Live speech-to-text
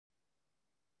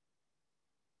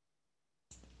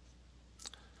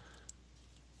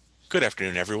Good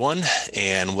afternoon, everyone,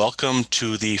 and welcome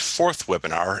to the fourth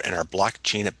webinar in our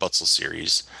Blockchain at Butzel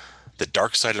series, The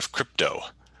Dark Side of Crypto,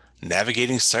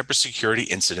 Navigating Cybersecurity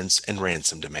Incidents and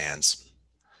Ransom Demands.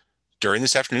 During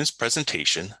this afternoon's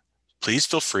presentation, please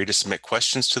feel free to submit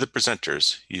questions to the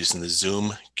presenters using the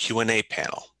Zoom Q&A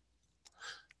panel.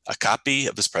 A copy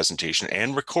of this presentation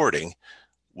and recording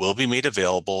will be made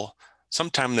available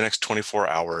sometime in the next 24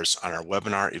 hours on our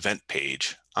webinar event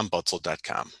page on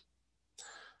butzel.com.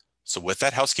 So with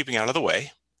that housekeeping out of the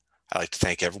way, I'd like to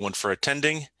thank everyone for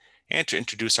attending and to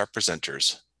introduce our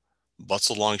presenters,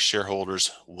 Butzel Long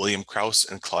shareholders William Kraus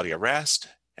and Claudia Rast,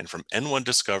 and from N1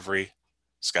 Discovery,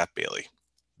 Scott Bailey.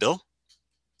 Bill?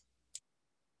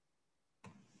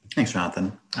 Thanks,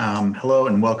 Jonathan. Hello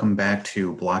and welcome back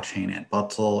to Blockchain at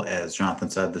Butzel. As Jonathan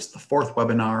said, this is the fourth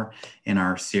webinar in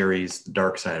our series, The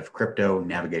Dark Side of Crypto,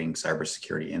 Navigating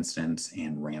Cybersecurity Incidents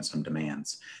and Ransom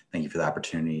Demands. Thank you for the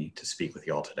opportunity to speak with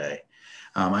you all today.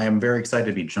 I am very excited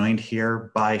to be joined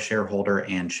here by shareholder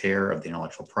and chair of the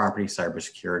Intellectual Property,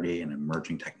 Cybersecurity, and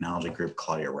Emerging Technology Group,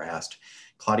 Claudia Rast.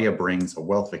 Claudia brings a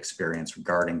wealth of experience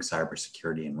regarding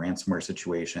cybersecurity and ransomware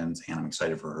situations, and I'm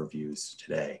excited for her views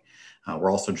today.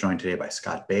 We're also joined today by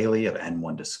Scott Bailey of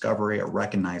N1 Discovery, a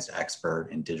recognized expert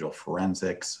in digital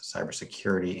forensics,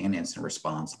 cybersecurity, and incident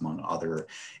response, among other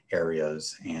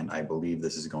areas, and I believe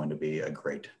this is going to be a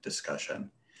great discussion.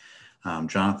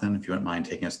 Jonathan, if you wouldn't mind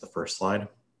taking us to the first slide.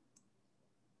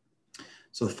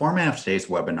 So the format of today's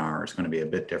webinar is going to be a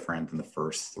bit different than the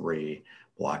first three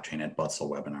Blockchain at Butzel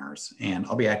webinars, and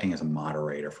I'll be acting as a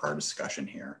moderator for our discussion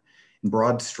here. In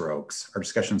broad strokes, our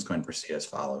discussion is going to proceed as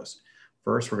follows.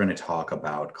 First, we're going to talk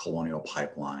about Continental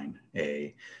Pipeline,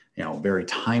 a very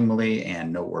timely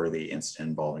and noteworthy incident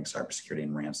involving cybersecurity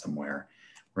and ransomware.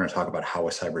 We're going to talk about how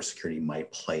a cybersecurity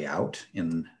might play out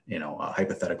in a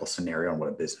hypothetical scenario and what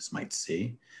a business might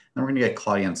see. Then we're going to get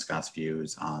Claudia and Scott's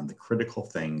views on the critical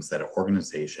things that an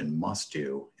organization must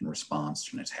do in response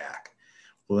to an attack.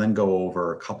 We'll then go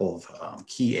over a couple of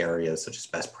key areas such as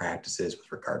best practices with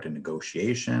regard to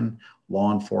negotiation,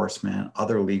 law enforcement,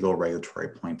 other legal regulatory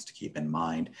points to keep in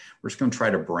mind. We're just going to try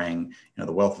to bring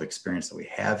the wealth of experience that we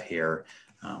have here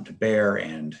to bear,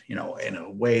 and in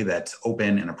a way that's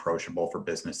open and approachable for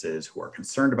businesses who are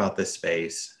concerned about this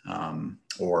space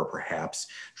or perhaps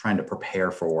trying to prepare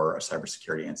for a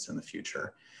cybersecurity incident in the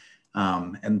future.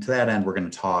 And to that end, we're going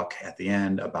to talk at the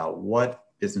end about what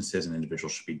businesses and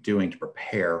individuals should be doing to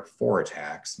prepare for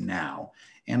attacks now,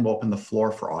 and we'll open the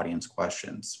floor for audience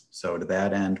questions. So to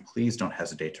that end, please don't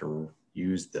hesitate to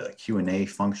use the Q&A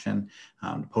function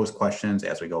to post questions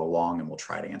as we go along, and we'll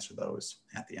try to answer those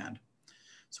at the end.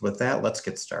 So with that, let's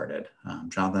get started.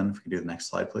 Jonathan, if we could do the next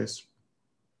slide, please.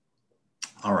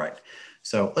 All right,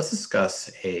 so let's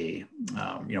discuss a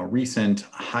recent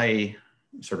high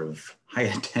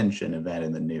attention event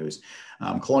in the news,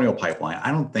 Continental Pipeline.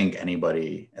 I don't think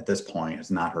anybody at this point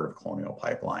has not heard of Continental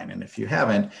Pipeline. And if you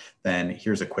haven't, then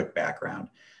here's a quick background.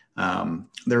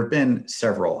 There have been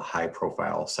several high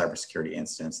profile cybersecurity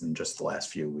incidents in just the last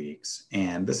few weeks.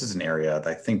 And this is an area that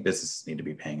I think businesses need to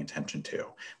be paying attention to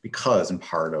because in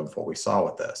part of what we saw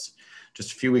with this.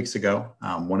 Just a few weeks ago,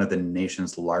 one of the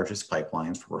nation's largest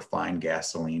pipelines for refined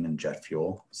gasoline and jet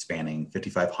fuel, spanning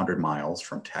 5,500 miles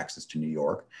from Texas to New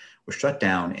York, was shut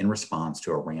down in response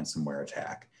to a ransomware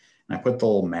attack. And I put the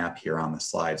little map here on the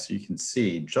slide so you can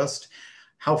see just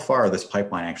how far this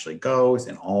pipeline actually goes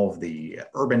and all of the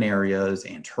urban areas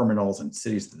and terminals and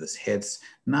cities that this hits,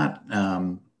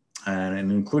 and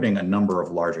including a number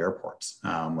of large airports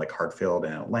like Hartfield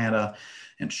and Atlanta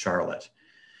and Charlotte.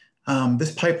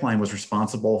 This pipeline was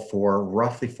responsible for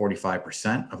roughly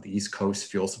 45% of the East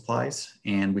Coast fuel supplies,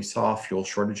 and we saw fuel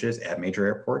shortages at major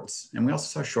airports, and we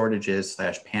also saw shortages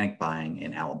 / panic buying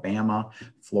in Alabama,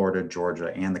 Florida,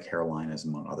 Georgia, and the Carolinas,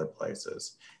 among other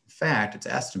places. In fact, it's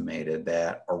estimated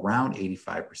that around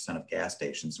 85% of gas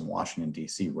stations in Washington,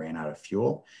 D.C. ran out of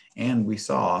fuel, and we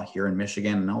saw here in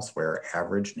Michigan and elsewhere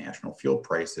average national fuel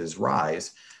prices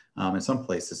rise, in some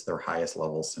places their highest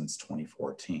levels since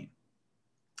 2014.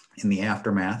 In the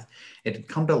aftermath, it had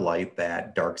come to light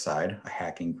that DarkSide, a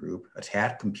hacking group,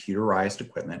 attacked computerized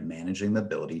equipment managing the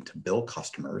ability to bill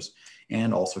customers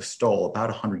and also stole about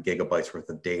 100 gigabytes worth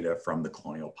of data from the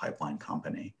Continental Pipeline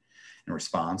company. In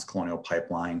response, Continental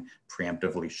Pipeline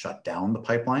preemptively shut down the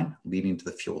pipeline, leading to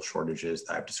the fuel shortages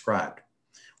that I've described.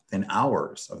 Within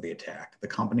hours of the attack, the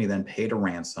company then paid a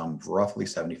ransom of roughly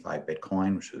 75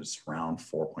 Bitcoin, which is around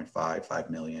 4.55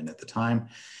 million at the time,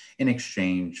 in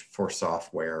exchange for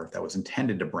software that was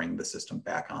intended to bring the system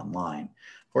back online.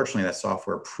 Fortunately, that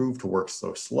software proved to work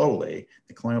so slowly,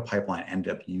 the Continental Pipeline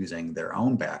ended up using their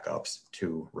own backups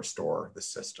to restore the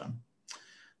system.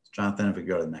 Jonathan, if we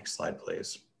go to the next slide,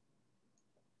 please.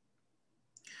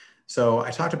 So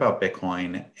I talked about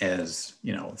Bitcoin as,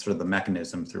 sort of the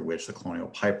mechanism through which the Colonial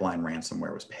Pipeline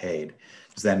ransomware was paid.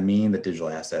 Does that mean that digital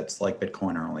assets like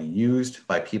Bitcoin are only used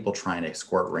by people trying to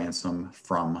extort ransom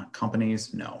from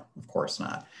companies? No, of course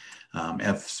not.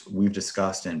 As we've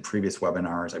discussed in previous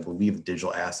webinars, I believe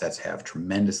digital assets have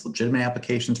tremendous legitimate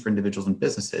applications for individuals and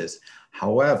businesses.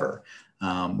 However,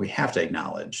 we have to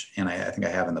acknowledge, and I think I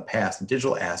have in the past,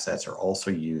 digital assets are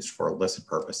also used for illicit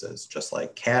purposes, just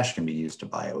like cash can be used to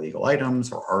buy illegal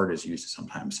items or art is used to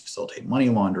sometimes facilitate money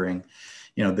laundering.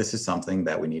 This is something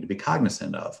that we need to be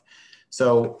cognizant of.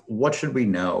 So what should we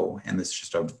know, and this is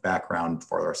just a background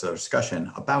for our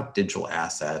discussion, about digital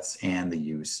assets and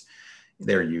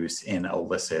their use in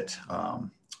illicit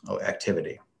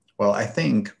activity? Well, I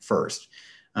think first,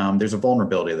 there's a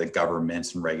vulnerability that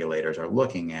governments and regulators are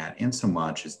looking at in so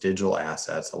much as digital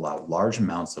assets allow large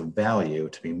amounts of value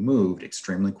to be moved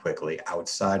extremely quickly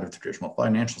outside of the traditional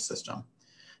financial system.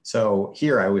 So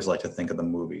here I always like to think of the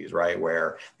movies, right,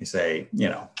 where they say,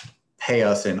 pay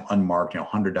us in unmarked,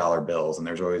 $100 bills, and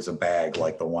there's always a bag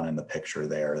like the one in the picture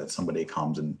there that somebody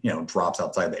comes and, drops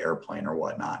outside the airplane or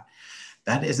whatnot.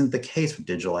 That isn't the case with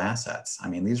digital assets. I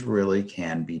mean, these really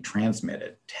can be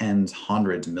transmitted tens,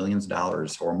 hundreds, millions of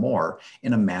dollars or more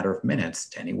in a matter of minutes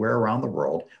to anywhere around the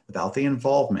world without the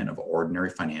involvement of ordinary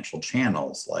financial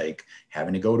channels like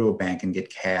having to go to a bank and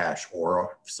get cash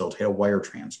or facilitate a wire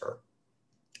transfer.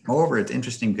 Moreover, it's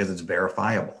interesting because it's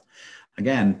verifiable.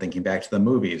 Again, thinking back to the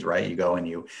movies, right? You go and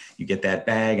you get that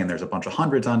bag and there's a bunch of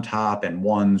hundreds on top and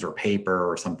ones or paper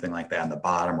or something like that on the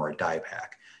bottom or a die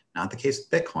pack. Not the case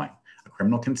with Bitcoin. A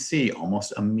criminal can see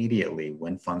almost immediately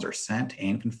when funds are sent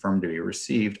and confirmed to be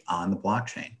received on the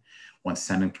blockchain. Once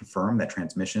sent and confirmed, that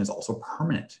transmission is also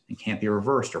permanent and can't be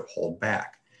reversed or pulled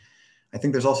back. I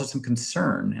think there's also some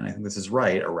concern, and I think this is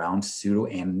right, around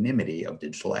pseudo-anonymity of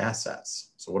digital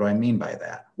assets. So what do I mean by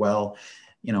that? Well,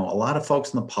 a lot of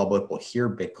folks in the public will hear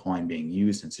Bitcoin being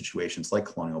used in situations like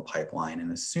Colonial Pipeline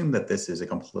and assume that this is a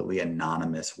completely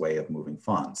anonymous way of moving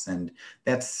funds. And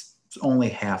that's only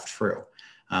half true.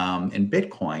 In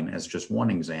Bitcoin, as just one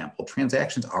example,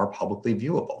 transactions are publicly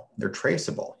viewable. They're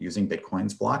traceable using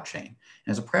Bitcoin's blockchain. And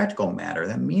as a practical matter,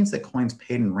 that means that coins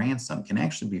paid in ransom can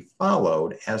actually be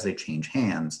followed as they change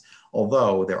hands,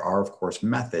 although there are, of course,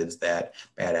 methods that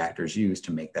bad actors use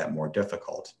to make that more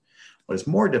difficult. What is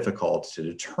more difficult to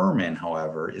determine,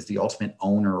 however, is the ultimate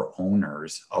owner or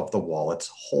owners of the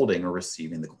wallets holding or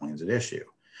receiving the coins at issue.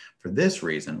 For this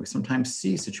reason, we sometimes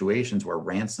see situations where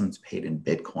ransoms paid in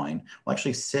Bitcoin will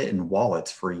actually sit in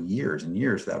wallets for years and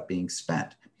years without being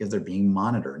spent because they're being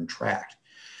monitored and tracked.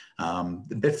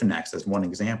 The Bitfinex, as one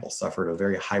example, suffered a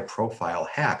very high-profile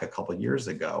hack a couple of years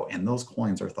ago, and those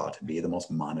coins are thought to be the most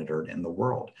monitored in the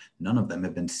world. None of them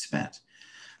have been spent.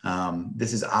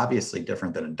 This is obviously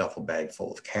different than a duffel bag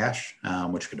full of cash,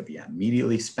 which could be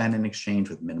immediately spent in exchange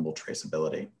with minimal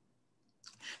traceability.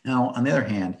 Now, on the other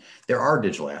hand, there are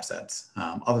digital assets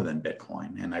other than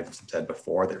Bitcoin. And I've said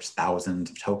before, there's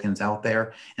thousands of tokens out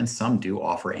there, and some do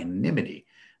offer anonymity,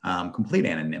 complete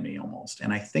anonymity almost.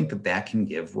 And I think that that can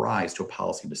give rise to a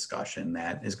policy discussion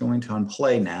that is going to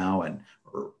play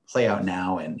out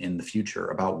now and in the future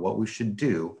about what we should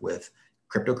do with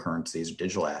cryptocurrencies,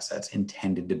 digital assets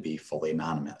intended to be fully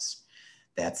anonymous.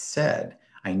 That said,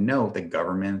 I know that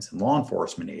governments and law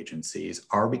enforcement agencies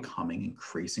are becoming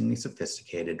increasingly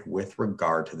sophisticated with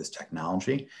regard to this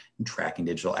technology and tracking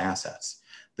digital assets.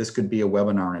 This could be a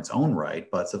webinar in its own right,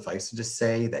 but suffice it to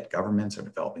say that governments are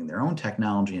developing their own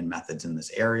technology and methods in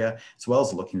this area, as well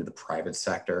as looking to the private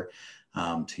sector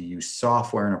to use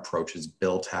software and approaches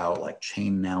built out like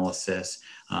chain analysis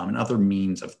and other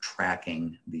means of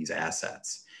tracking these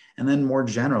assets. And then more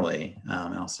generally,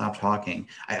 and I'll stop talking,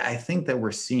 I think that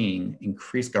we're seeing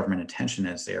increased government attention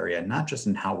in this area, not just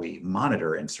in how we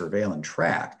monitor and surveil and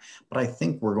track, but I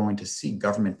think we're going to see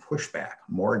government pushback,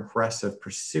 more aggressive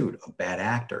pursuit of bad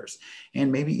actors, and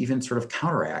maybe even sort of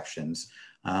counteractions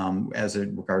as it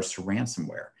regards to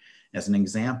ransomware. As an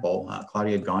example,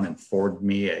 Claudia had gone and forwarded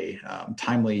me a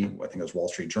timely, I think it was Wall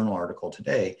Street Journal article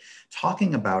today,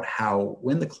 talking about how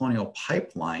when the Colonial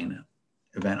Pipeline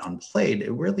event unplayed,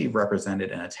 it really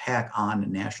represented an attack on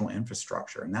national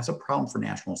infrastructure, and that's a problem for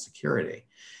national security.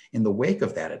 In the wake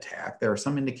of that attack, there are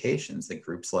some indications that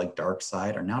groups like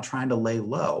DarkSide are now trying to lay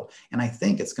low, and I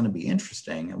think it's going to be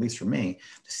interesting, at least for me,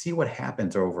 to see what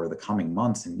happens over the coming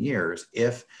months and years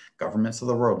if governments of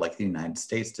the world like the United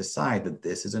States decide that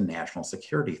this is a national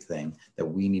security thing that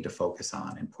we need to focus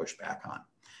on and push back on.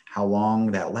 How long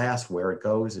that lasts, where it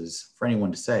goes, is for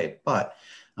anyone to say, but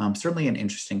certainly an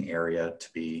interesting area to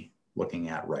be looking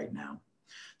at right now.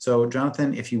 So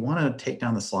Jonathan, if you want to take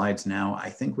down the slides now,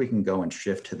 I think we can go and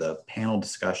shift to the panel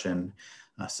discussion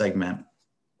segment.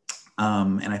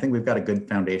 And I think we've got a good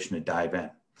foundation to dive in.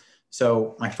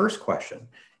 So my first question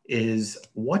is,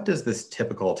 what does this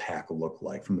typical attack look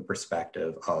like from the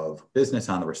perspective of business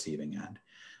on the receiving end?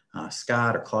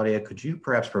 Scott or Claudia, could you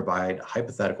perhaps provide a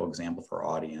hypothetical example for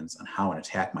our audience on how an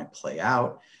attack might play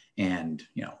out, and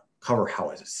cover how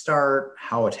does it start,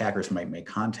 how attackers might make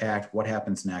contact, what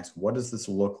happens next, what does this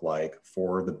look like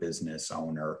for the business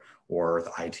owner or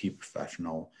the IT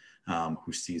professional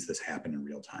who sees this happen in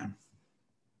real time?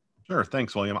 Sure.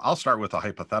 Thanks, William. I'll start with a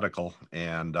hypothetical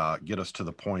and get us to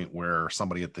the point where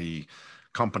somebody at the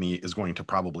company is going to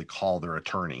probably call their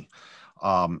attorney.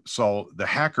 So the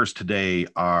hackers today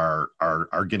are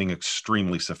getting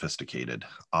extremely sophisticated.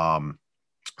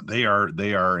 They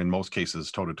are in most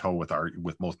cases toe to toe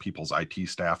with most people's IT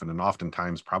staff, and then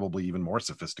oftentimes probably even more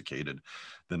sophisticated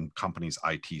than companies'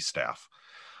 IT staff.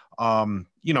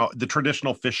 The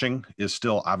traditional phishing is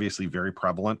still obviously very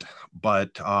prevalent,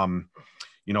 but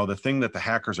the thing that the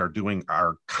hackers are doing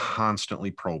are constantly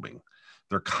probing.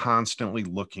 They're constantly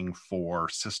looking for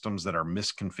systems that are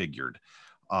misconfigured,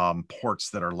 ports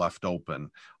that are left open.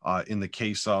 In the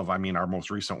case of, our most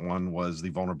recent one was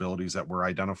the vulnerabilities that were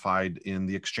identified in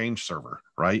the Exchange server,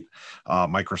 right?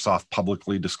 Microsoft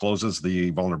publicly discloses the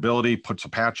vulnerability, puts a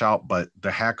patch out, but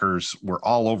the hackers were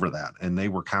all over that, and they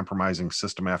were compromising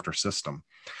system after system.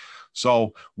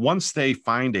 So once they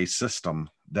find a system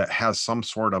that has some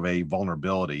sort of a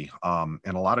vulnerability, and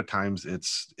a lot of times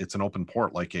it's an open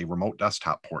port, like a remote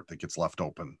desktop port that gets left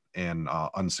open and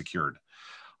unsecured.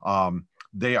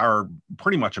 They are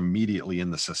pretty much immediately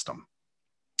in the system.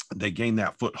 They gain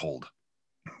that foothold.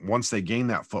 Once they gain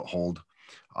that foothold,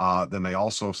 then they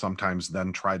also sometimes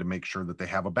then try to make sure that they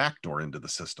have a backdoor into the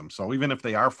system. So even if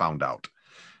they are found out,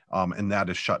 and that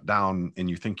is shut down and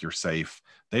you think you're safe,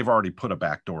 they've already put a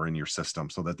backdoor in your system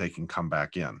so that they can come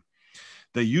back in.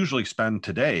 They usually spend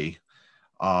today,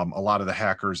 a lot of the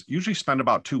hackers usually spend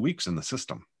about 2 weeks in the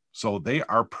system. So they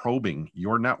are probing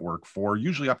your network for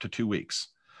usually up to 2 weeks.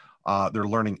 They're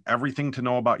learning everything to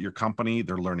know about your company.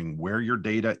 They're learning where your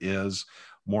data is.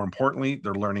 More importantly,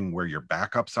 they're learning where your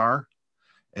backups are,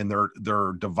 and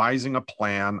they're devising a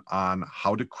plan on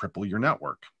how to cripple your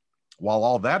network. While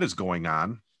all that is going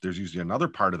on, there's usually another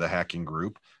part of the hacking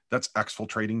group that's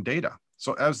exfiltrating data.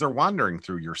 So as they're wandering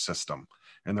through your system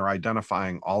and they're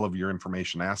identifying all of your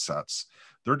information assets,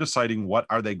 they're deciding what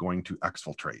are they going to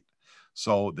exfiltrate.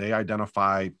 So they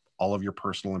identify all of your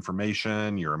personal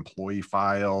information, your employee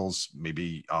files,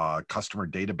 maybe customer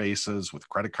databases with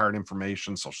credit card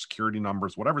information, social security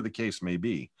numbers, whatever the case may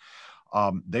be.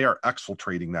 They are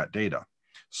exfiltrating that data.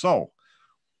 So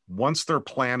once their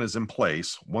plan is in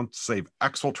place, once they've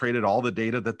exfiltrated all the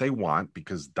data that they want,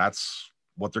 because that's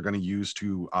what they're going to use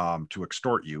to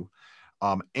extort you,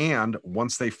 and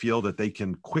once they feel that they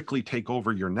can quickly take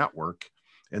over your network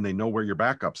and they know where your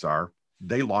backups are,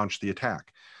 they launch the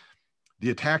attack. The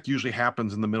attack usually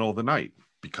happens in the middle of the night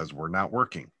because we're not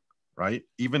working, right?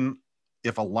 Even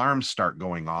if alarms start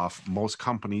going off, most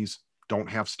companies don't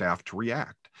have staff to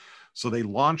react. So they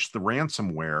launch the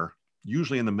ransomware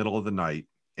usually in the middle of the night,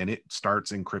 and it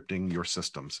starts encrypting your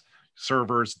systems.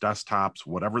 Servers, desktops,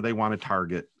 whatever they want to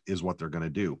target is what they're going to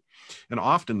do. And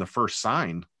often the first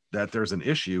sign that there's an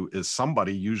issue is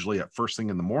somebody, usually at first thing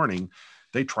in the morning,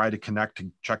 they try to connect to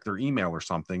check their email or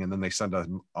something, and then they send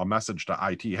a message to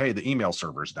IT, hey, the email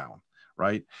server's down,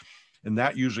 right? And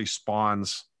that usually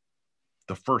spawns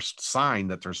the first sign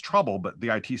that there's trouble, but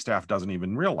the IT staff doesn't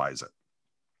even realize it.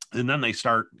 And then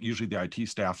usually the IT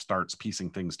staff starts piecing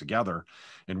things together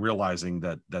and realizing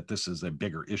that this is a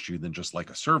bigger issue than just like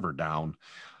a server down.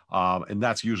 And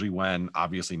that's usually when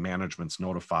obviously management's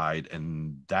notified,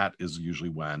 and that is usually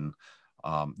when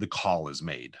the call is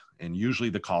made. And usually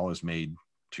the call is made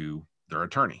to their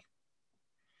attorney.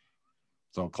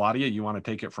 So Claudia, you want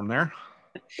to take it from there?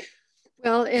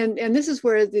 Well, and this is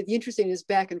where the interesting is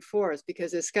back and forth,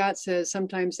 because as Scott says,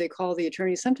 sometimes they call the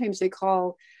attorney, sometimes they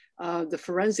call the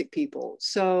forensic people.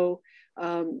 So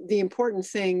the important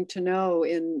thing to know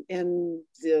in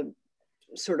the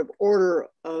sort of order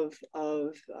of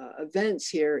events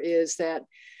here is that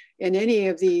in any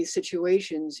of these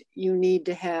situations, you need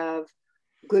to have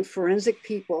good forensic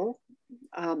people.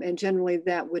 And generally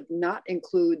that would not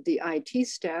include the IT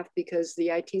staff, because the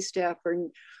IT staff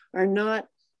are not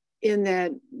in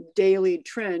that daily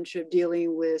trench of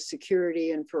dealing with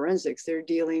security and forensics. They're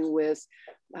dealing with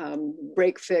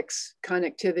break fix,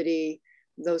 connectivity,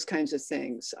 those kinds of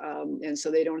things. And so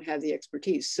they don't have the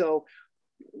expertise. So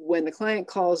when the client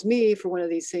calls me for one of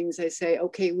these things, I say,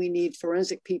 okay, we need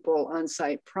forensic people on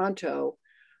site pronto.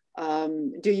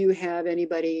 Do you have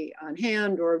anybody on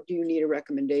hand, or do you need a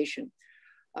recommendation?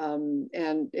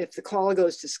 And if the call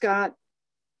goes to Scott,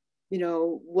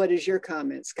 what is your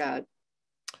comment, Scott?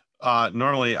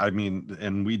 Normally, I mean,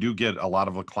 and we do get a lot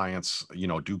of the clients,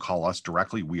 do call us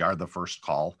directly. We are the first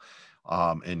call.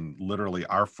 And literally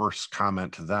our first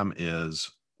comment to them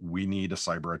is, we need a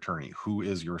cyber attorney. Who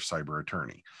is your cyber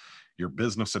attorney? Your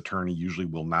business attorney usually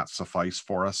will not suffice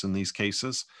for us in these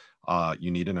cases.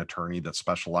 You need an attorney that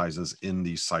specializes in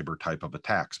these cyber type of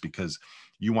attacks, because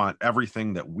you want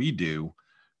everything that we do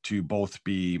to both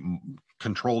be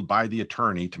controlled by the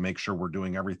attorney to make sure we're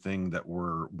doing everything that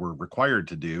we're required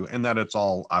to do, and that it's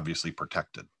all obviously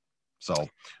protected. So,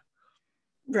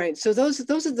 right. So those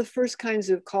are the first kinds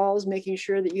of calls, making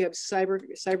sure that you have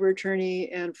cyber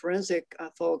attorney and forensic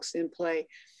folks in play.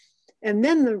 And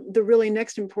then the really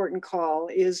next important call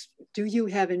is, do you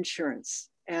have insurance?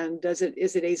 And is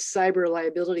it a cyber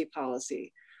liability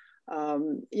policy?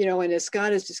 And as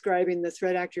Scott is describing, the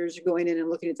threat actors are going in and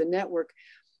looking at the network.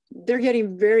 They're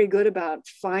getting very good about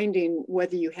finding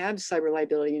whether you have cyber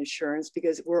liability insurance,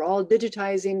 because we're all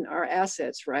digitizing our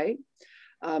assets, right?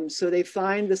 So they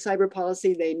find the cyber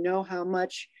policy, they know how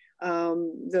much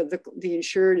the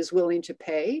insured is willing to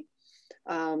pay.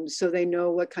 So they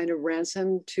know what kind of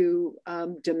ransom to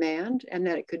demand, and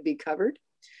that it could be covered.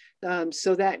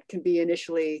 So that can be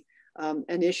initially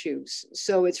an issue.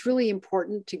 So it's really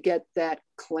important to get that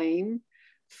claim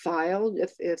filed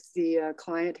if the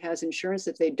client has insurance.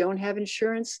 If they don't have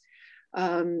insurance,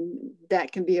 that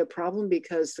can be a problem,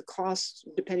 because the costs,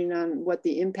 depending on what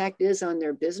the impact is on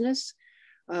their business,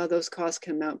 those costs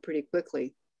can mount pretty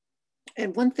quickly.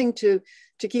 And one thing to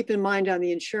keep in mind on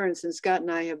the insurance, and Scott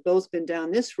and I have both been down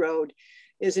this road,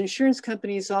 is insurance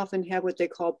companies often have what they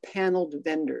call paneled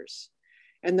vendors.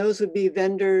 And those would be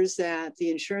vendors that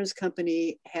the insurance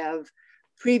company have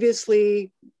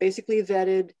previously basically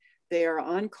vetted. They are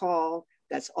on call.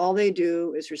 That's all they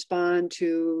do, is respond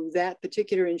to that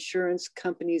particular insurance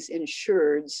company's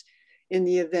insureds in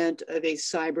the event of a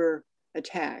cyber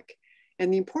attack.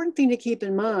 And the important thing to keep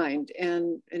in mind,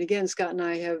 and again, Scott and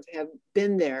I have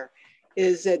been there,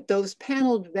 is that those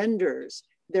paneled vendors,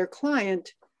 their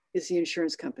client is the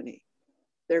insurance company.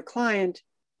 Their client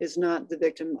is not the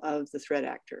victim of the threat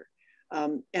actor.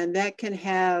 And that can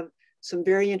have some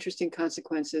very interesting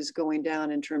consequences going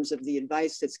down in terms of the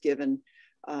advice that's given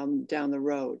down the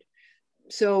road.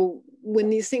 So when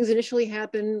these things initially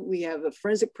happen, we have a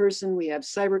forensic person, we have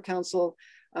cyber counsel,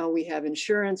 we have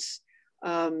insurance.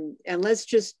 And let's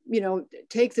just,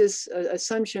 take this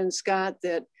assumption, Scott,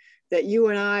 that you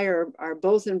and I are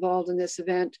both involved in this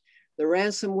event. The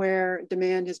ransomware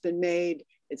demand has been made.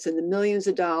 It's in the millions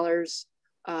of dollars.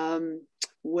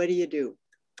 What do you do?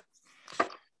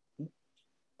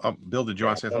 Bill, did you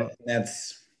want to say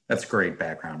something? That's great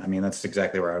background. I mean, that's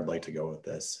exactly where I would like to go with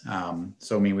this.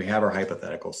 So, I mean, we have our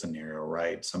hypothetical scenario,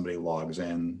 right? Somebody logs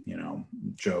in,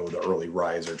 Joe, the early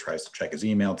riser, tries to check his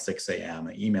email at 6 a.m.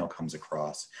 An email comes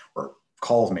across, or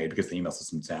calls made because the email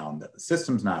system's down, that the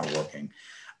system's not working.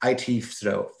 IT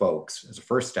folks, as a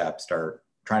first step, start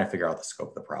trying to figure out what the scope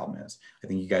of the problem is. I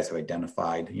think you guys have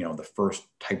identified, the first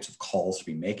types of calls to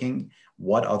be making.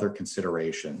 What other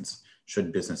considerations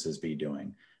should businesses be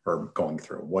doing or going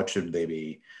through? What should they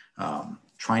be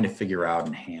trying to figure out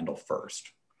and handle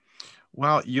first?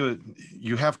 Well,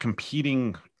 you have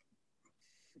competing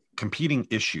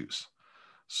issues.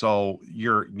 So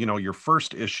your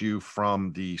first issue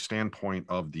from the standpoint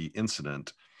of the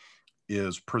incident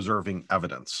is preserving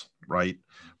evidence, right?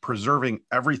 Preserving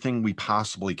everything we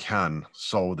possibly can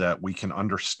so that we can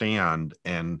understand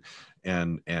and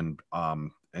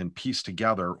piece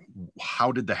together,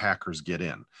 how did the hackers get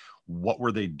in? What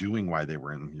were they doing while they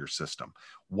were in your system?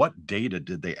 What data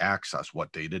did they access?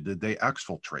 What data did they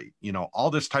exfiltrate?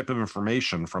 All this type of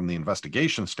information from the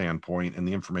investigation standpoint, and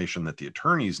the information that the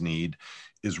attorneys need,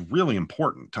 is really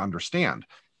important to understand.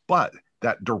 But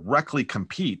that directly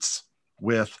competes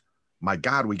with, my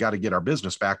God, we got to get our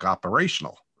business back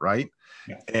operational, right?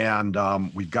 Yeah.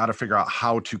 And we've got to figure out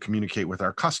how to communicate with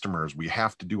our customers. We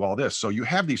have to do all this. So you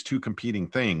have these two competing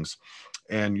things,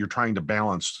 and you're trying to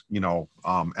balance,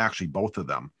 actually both of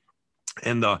them.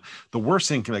 And the worst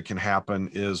thing that can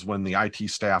happen is when the IT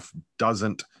staff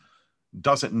doesn't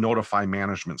notify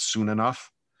management soon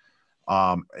enough,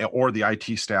 or the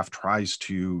IT staff tries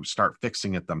to start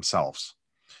fixing it themselves.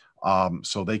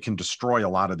 So they can destroy a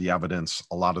lot of the evidence,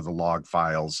 a lot of the log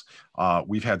files.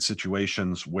 We've had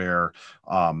situations where,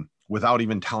 without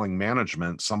even telling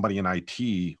management, somebody in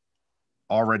IT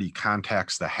already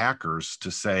contacts the hackers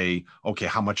to say, okay,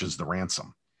 how much is the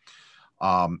ransom?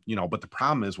 But the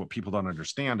problem is what people don't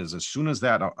understand is as soon as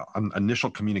that initial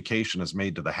communication is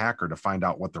made to the hacker to find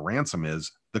out what the ransom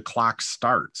is, the clock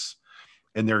starts.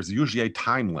 And there's usually a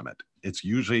time limit.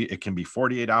 It can be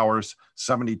 48 hours,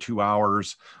 72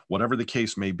 hours, whatever the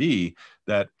case may be,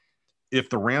 that if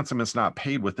the ransom is not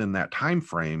paid within that time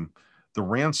frame, the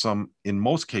ransom in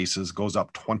most cases goes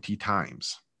up 20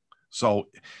 times. So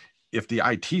if the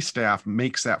IT staff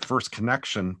makes that first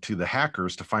connection to the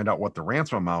hackers to find out what the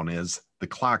ransom amount is, the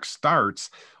clock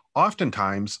starts.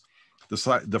 Oftentimes,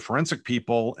 the forensic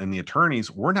people and the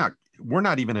attorneys, we're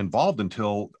not even involved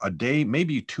until a day,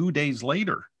 maybe 2 days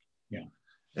later. Yeah.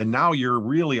 And now you're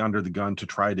really under the gun to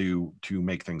try to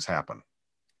make things happen.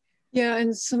 Yeah,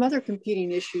 and some other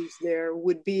competing issues there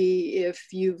would be if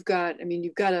you've got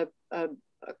a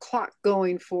clock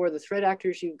going for the threat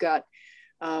actors, you've got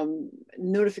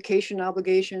notification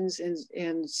obligations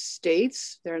in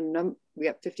states. We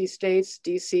have 50 states,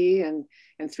 DC,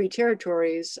 and 3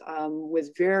 territories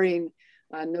with varying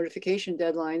notification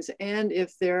deadlines. And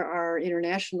if there are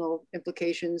international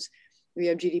implications, we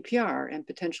have GDPR and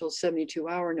potential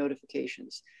 72-hour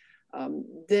notifications.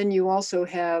 Then you also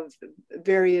have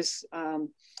various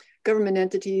government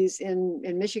entities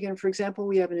in Michigan. For example,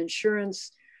 we have an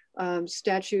insurance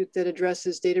statute that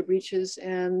addresses data breaches,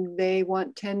 and they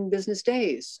want 10 business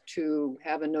days to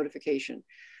have a notification.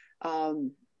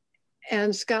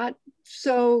 And Scott,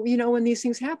 so, when these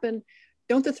things happen,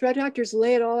 don't the threat actors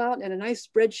lay it all out in a nice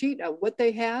spreadsheet of what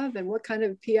they have and what kind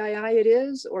of PII it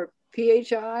is, or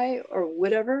PHI, or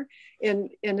whatever, in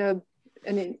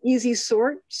an easy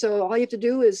sort? So all you have to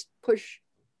do is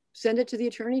send it to the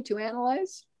attorney to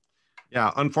analyze?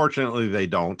 Yeah, unfortunately they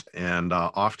don't. And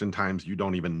oftentimes you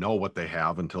don't even know what they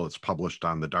have until it's published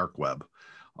on the dark web.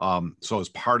 So as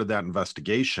part of that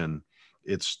investigation,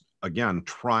 it's, again,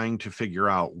 trying to figure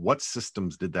out what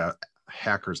systems did that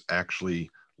hackers actually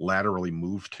laterally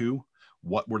move to?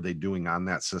 What were they doing on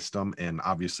that system? And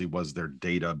obviously, was their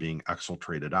data being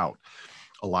exfiltrated out?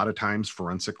 A lot of times,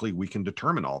 forensically, we can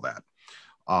determine all that.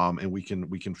 And we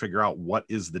can figure out what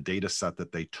is the data set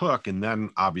that they took. And then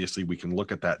obviously we can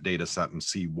look at that data set and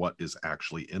see what is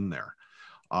actually in there.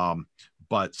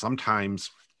 But sometimes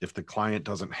if the client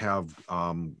doesn't have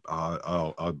a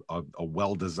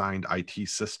well-designed IT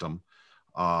system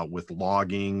with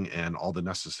logging and all the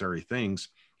necessary things,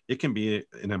 it can be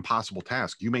an impossible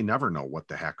task. You may never know what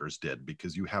the hackers did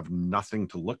because you have nothing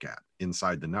to look at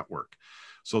inside the network.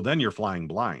 So then you're flying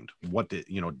blind. What did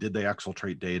they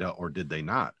exfiltrate data or did they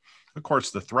not? Of course,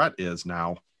 the threat is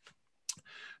now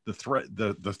the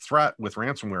threat with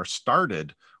ransomware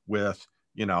started with,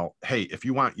 hey, if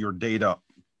you want your data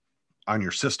on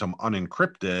your system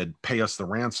unencrypted, pay us the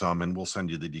ransom and we'll send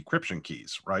you the decryption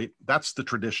keys, right? That's the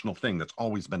traditional thing that's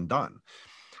always been done.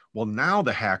 Well, now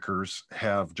the hackers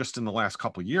have, just in the last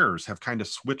couple of years, have kind of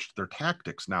switched their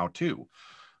tactics now too.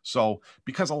 So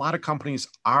because a lot of companies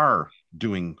are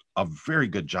doing a very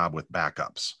good job with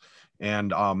backups,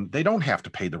 and they don't have to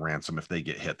pay the ransom if they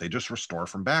get hit. They just restore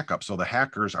from backup. So the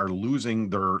hackers are losing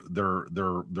their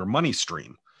money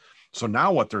stream. So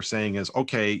now what they're saying is,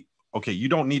 okay, you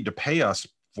don't need to pay us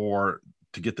to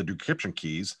get the decryption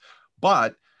keys,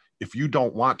 but if you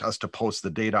don't want us to post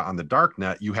the data on the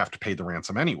darknet, you have to pay the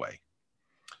ransom anyway.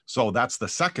 So that's the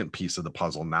second piece of the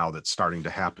puzzle now that's starting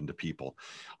to happen to people.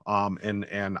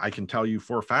 And I can tell you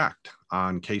for a fact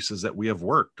on cases that we have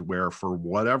worked where for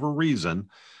whatever reason,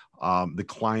 the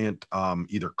client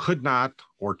either could not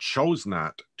or chose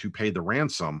not to pay the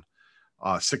ransom.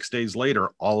 6 days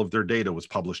later, all of their data was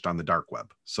published on the dark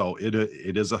web. So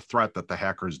it is a threat that the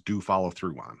hackers do follow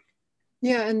through on.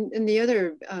 Yeah, and the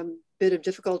other bit of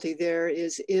difficulty there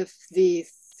is if the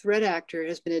threat actor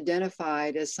has been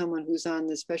identified as someone who's on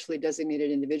the specially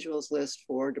designated individuals list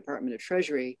for Department of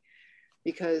Treasury,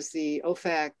 because the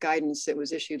OFAC guidance that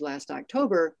was issued last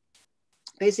October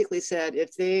basically said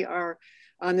if they are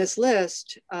on this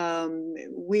list,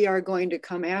 we are going to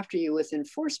come after you with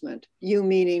enforcement. You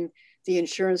meaning the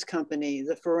insurance company,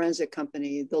 the forensic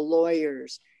company, the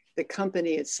lawyers, the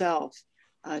company itself.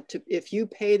 If you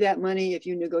pay that money, if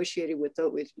you negotiate with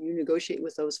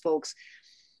those folks,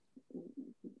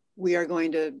 we are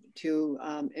going to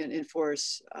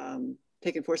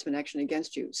take enforcement action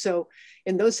against you. So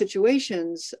in those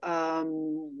situations,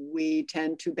 we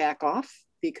tend to back off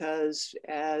because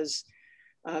as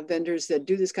vendors that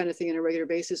do this kind of thing on a regular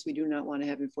basis, we do not want to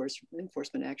have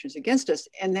enforcement actions against us.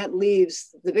 And that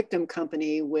leaves the victim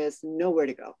company with nowhere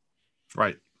to go.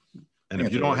 Right. And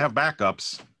if you don't have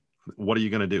backups, what are you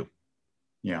going to do?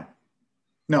 Yeah.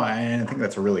 No, I think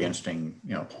that's a really interesting,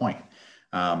 point.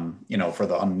 For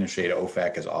the uninitiated,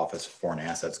 OFAC is Office of Foreign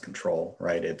Assets Control,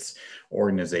 right? It's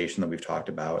organization that we've talked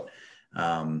about,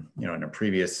 in a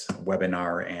previous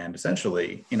webinar. And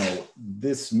essentially,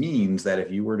 this means that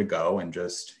if you were to go and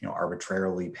just,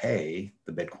 arbitrarily pay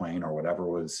the Bitcoin or whatever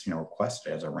was,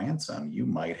 requested as a ransom, you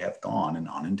might have gone and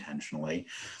unintentionally,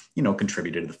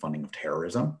 contributed to the funding of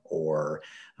terrorism or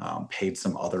paid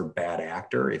some other bad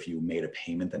actor. If you made a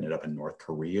payment that ended up in North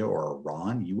Korea or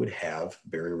Iran, you would have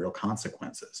very real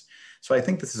consequences. So I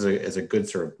think this is a good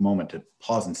sort of moment to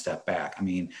pause and step back. I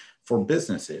mean, for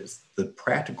businesses, the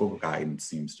practical guidance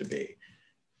seems to be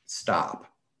stop.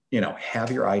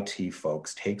 Have your IT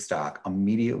folks take stock,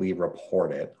 immediately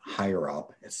report it higher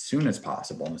up as soon as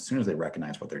possible. And as soon as they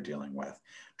recognize what they're dealing with,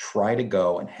 try to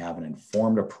go and have an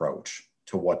informed approach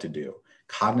to what to do,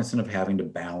 cognizant of having to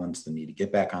balance the need to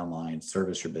get back online,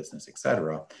 service your business, et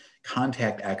cetera.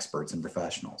 Contact experts and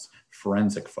professionals,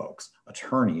 forensic folks,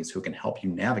 attorneys who can help you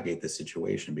navigate this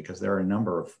situation, because there are a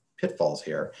number of pitfalls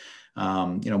here,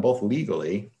 both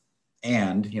legally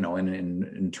and,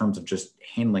 in terms of just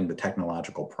handling the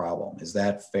technological problem. Is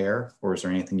that fair? Or is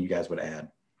there anything you guys would add?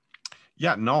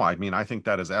 Yeah, no, I mean, I think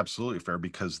that is absolutely fair,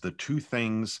 because the two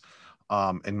things,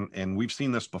 and we've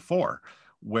seen this before,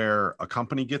 where a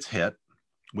company gets hit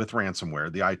with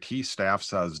ransomware, the IT staff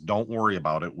says, don't worry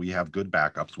about it, we have good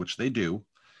backups, which they do,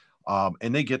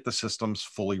 and they get the systems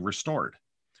fully restored.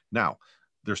 Now,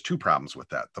 there's two problems with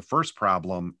that. The first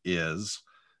problem is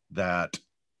that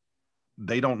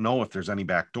they don't know if there's any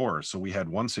back doors. So we had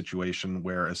one situation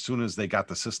where as soon as they got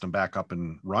the system back up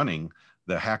and running,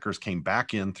 the hackers came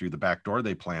back in through the back door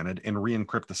they planted and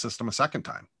re-encrypt the system a second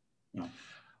time. Yeah.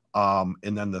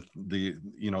 And then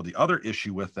the other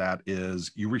issue with that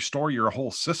is you restore your whole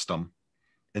system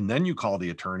and then you call the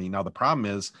attorney. Now, the problem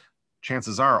is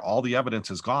chances are all the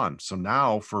evidence is gone. So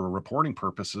now for reporting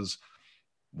purposes,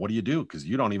 what do you do? Because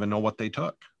you don't even know what they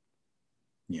took.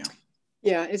 Yeah.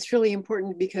 Yeah, it's really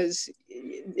important, because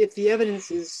if the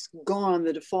evidence is gone,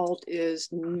 the default is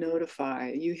notify.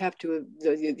 You have to,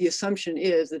 the assumption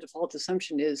is, the default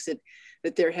assumption is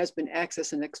that there has been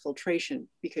access and exfiltration,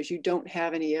 because you don't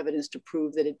have any evidence to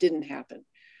prove that it didn't happen.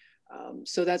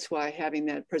 So that's why having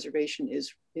that preservation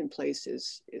is in place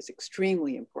is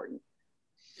extremely important.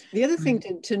 The other thing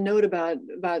to note about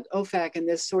OFAC and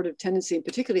this sort of tendency, and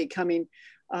particularly coming,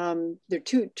 there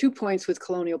are two points with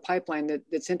Colonial Pipeline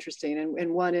that's interesting.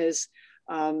 And one is,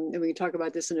 and we can talk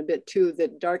about this in a bit too,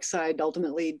 that DarkSide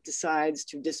ultimately decides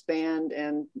to disband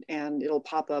and it'll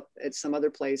pop up at some other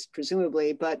place,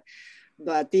 presumably. But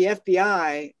the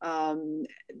FBI,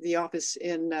 the office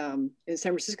in San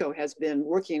Francisco, has been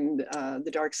working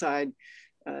the DarkSide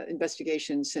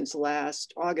investigation since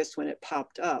last August when it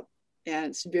popped up. And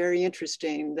it's very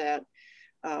interesting that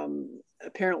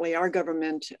apparently our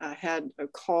government had a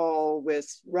call with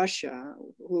Russia,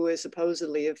 who is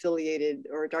supposedly affiliated,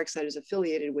 or DarkSide is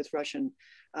affiliated with Russian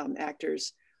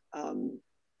actors. And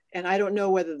I don't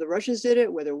know whether the Russians did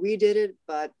it, whether we did it,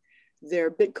 but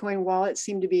their Bitcoin wallet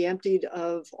seemed to be emptied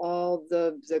of all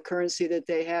the currency that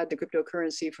they had, the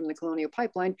cryptocurrency from the Colonial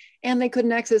Pipeline, and they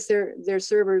couldn't access their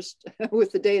servers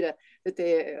with the data that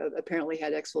they apparently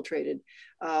had exfiltrated.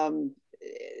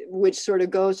 Which sort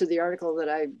of goes to the article that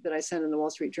I sent in the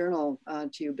Wall Street Journal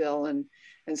to you, Bill and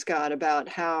Scott, about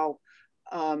how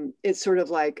it's sort of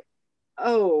like,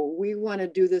 oh, we want to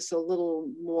do this a little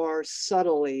more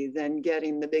subtly than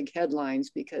getting the big headlines,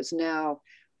 because now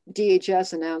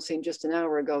DHS announcing just an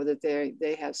hour ago that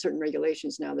they have certain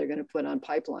regulations now they're going to put on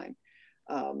pipeline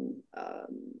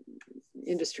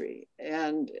industry.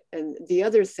 And the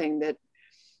other thing that,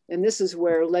 and this is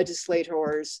where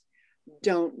legislators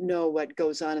don't know what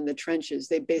goes on in the trenches.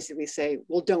 They basically say,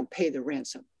 well, don't pay the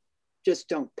ransom, just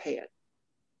don't pay it.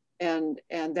 And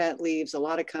that leaves a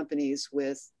lot of companies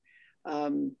with,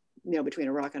 between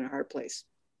a rock and a hard place.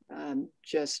 And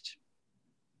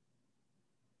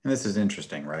this is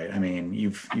interesting, right? I mean,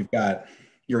 you've got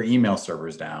your email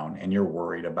servers down and you're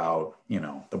worried about,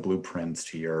 the blueprints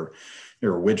to your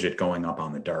widget going up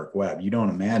on the dark web. You don't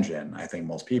imagine, I think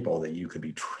most people, that you could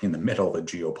be in the middle of a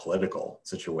geopolitical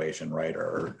situation, right?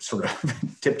 Or sort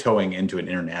of tiptoeing into an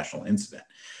international incident.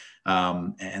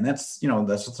 And that's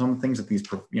some things that these,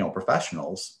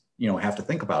 professionals, have to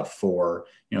think about for,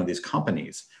 these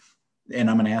companies. And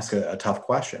I'm going to ask a tough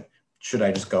question. Should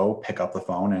I just go pick up the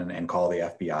phone and call the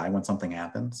FBI when something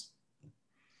happens?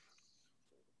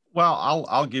 Well,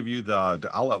 I'll give you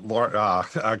I'll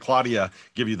let Claudia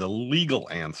give you the legal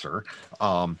answer.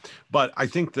 But I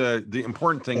think the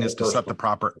important thing is to set the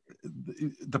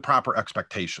proper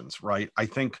expectations, right? I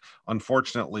think,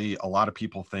 unfortunately, a lot of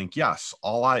people think, yes,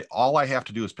 all I have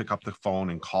to do is pick up the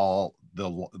phone and call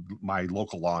my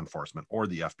local law enforcement or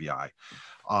the FBI,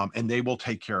 and they will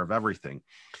take care of everything.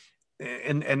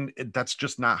 And that's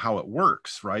just not how it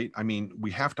works, right? I mean,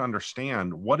 we have to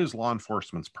understand, what is law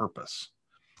enforcement's purpose?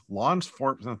 Law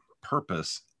enforcement's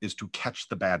purpose is to catch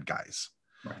the bad guys.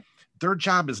 Right. Their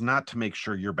job is not to make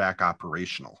sure you're back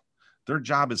operational. Their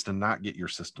job is to not get your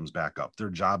systems back up. Their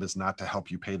job is not to help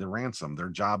you pay the ransom. Their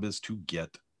job is to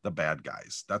get the bad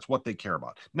guys. That's what they care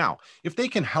about. Now, if they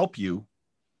can help you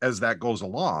as that goes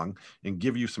along and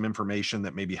give you some information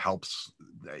that maybe helps,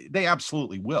 they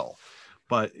absolutely will.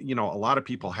 But, you know, a lot of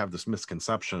people have this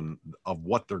misconception of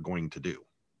what they're going to do.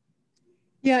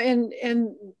 Yeah,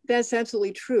 and that's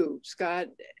absolutely true, Scott.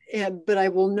 But I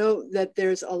will note that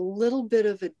there's a little bit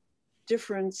of a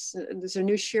difference. There's a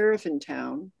new sheriff in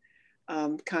town,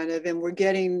 kind of, and we're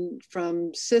getting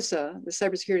from CISA, the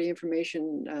Cybersecurity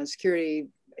Information Security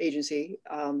Agency,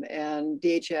 and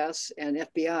DHS and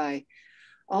FBI,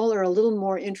 all are a little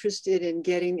more interested in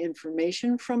getting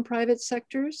information from private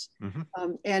sectors.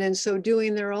 Mm-hmm. And in so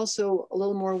doing, they're also a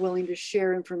little more willing to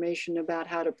share information about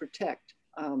how to protect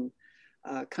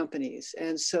companies.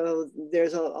 And so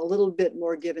there's a little bit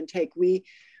more give and take. We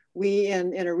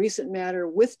in a recent matter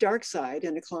with DarkSide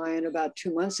and a client about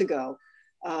 2 months ago,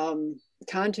 I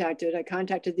contacted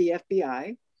the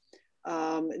FBI.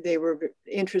 They were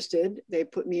interested. They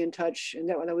put me in touch, and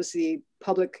that was the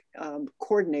public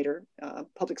coordinator,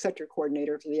 public sector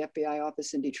coordinator for the FBI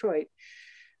office in Detroit,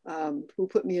 who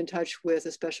put me in touch with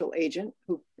a special agent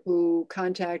who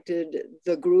contacted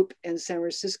the group in San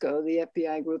Francisco, the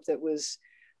FBI group that was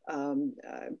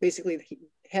basically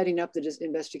heading up the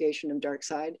investigation of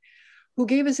DarkSide, who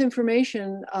gave us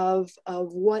information of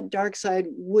what DarkSide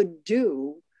would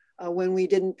do when we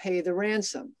didn't pay the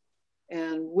ransom.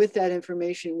 And with that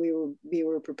information, we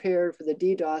were prepared for the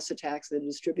DDoS attacks, the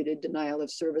distributed denial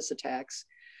of service attacks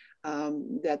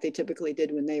that they typically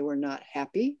did when they were not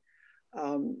happy.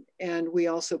 And we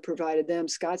also provided them,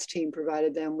 Scott's team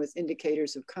provided them with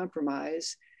indicators of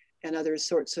compromise and other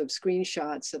sorts of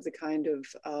screenshots of the kind of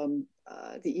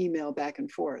the email back and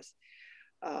forth.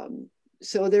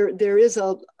 So there is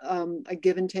a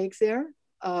give and take there.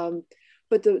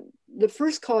 But the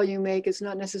first call you make is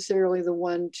not necessarily the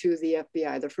one to the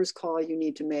FBI. The first call you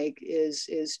need to make is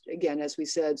again, as we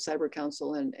said, Cyber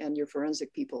Council and your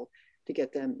forensic people to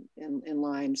get them in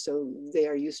line so they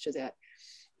are used to that,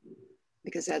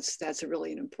 because that's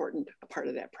really an important part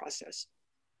of that process.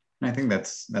 And I think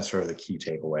that's sort of the key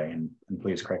takeaway. And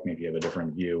please correct me if you have a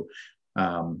different view.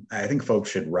 I think folks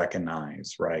should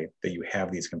recognize, right, that you have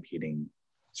these competing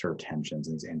sort of tensions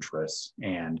and these interests,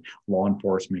 and law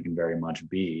enforcement can very much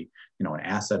be, you know, an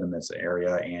asset in this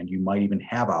area, and you might even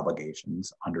have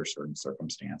obligations under certain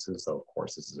circumstances. So of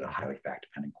course, this is a highly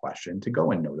fact-dependent question to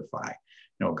go and notify,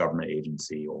 you know, a government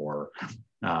agency or,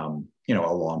 you know,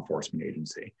 a law enforcement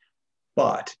agency.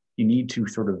 But you need to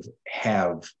sort of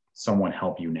have someone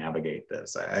help you navigate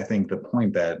this. I think the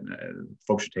point that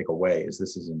folks should take away is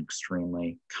this is an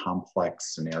extremely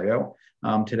complex scenario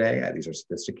today. These are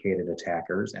sophisticated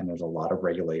attackers, and there's a lot of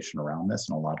regulation around this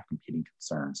and a lot of competing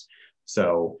concerns.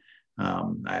 So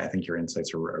I think your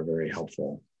insights are very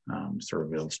helpful to sort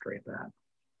of illustrate that.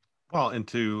 Well, and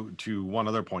to one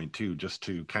other point too, just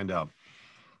to kind of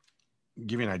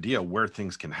give you an idea where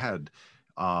things can head,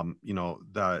 you know,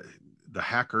 the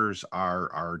hackers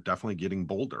are definitely getting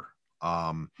bolder.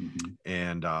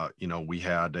 And, you know, we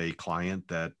had a client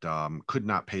that could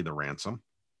not pay the ransom.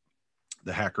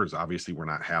 The hackers obviously were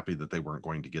not happy that they weren't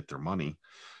going to get their money.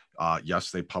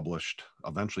 Yes, they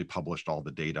eventually published all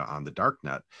the data on the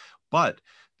darknet, but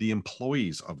the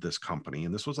employees of this company,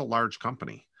 and this was a large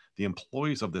company, the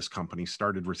employees of this company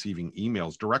started receiving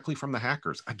emails directly from the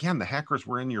hackers. Again, the hackers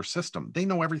were in your system. They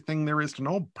know everything there is to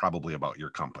know probably about your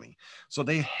company. So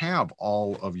they have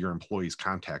all of your employees'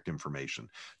 contact information.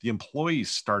 The employees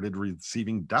started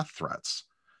receiving death threats,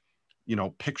 you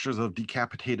know, pictures of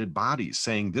decapitated bodies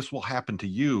saying this will happen to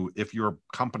you if your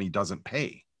company doesn't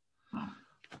pay.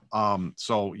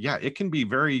 So yeah, it can be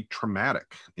very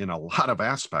traumatic in a lot of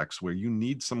aspects where you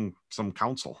need some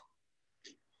counsel.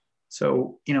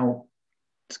 So, you know,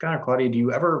 Scott or Claudia, do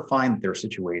you ever find there are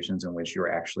situations in which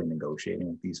you're actually negotiating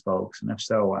with these folks? And if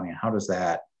so, I mean, how does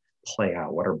that play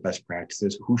out? What are best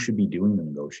practices? Who should be doing the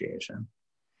negotiation?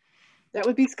 That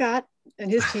would be Scott and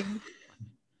his team.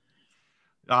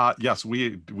 Yes,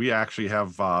 we actually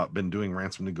have been doing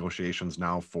ransom negotiations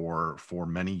now for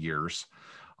many years.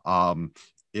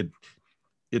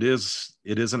 It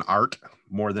is an art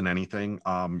more than anything.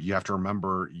 You have to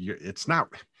remember, it's not.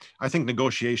 I think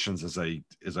negotiations is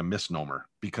a misnomer,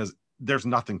 because there's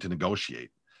nothing to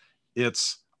negotiate.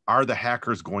 It's are the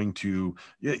hackers going to,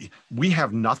 we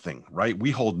have nothing, right?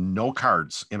 We hold no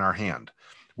cards in our hand.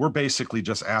 We're basically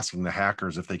just asking the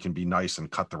hackers if they can be nice and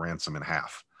cut the ransom in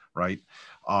half, right?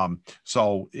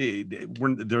 So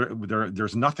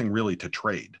there's nothing really to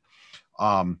trade.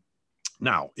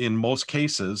 Now, in most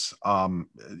cases,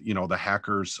 the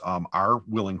hackers are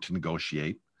willing to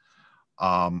negotiate,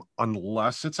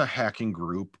 unless it's a hacking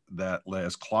group that,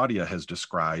 as Claudia has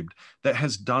described, that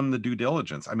has done the due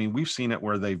diligence. I mean, we've seen it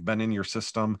where they've been in your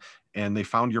system and they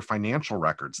found your financial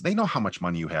records. They know how much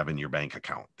money you have in your bank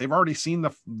account. They've already seen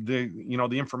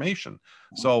the information.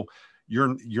 So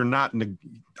you're not,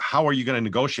 how are you going to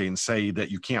negotiate and say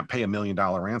that you can't pay $1 million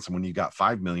ransom when you got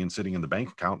 5 million sitting in the bank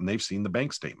account and they've seen the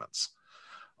bank statements?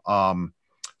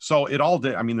 So it all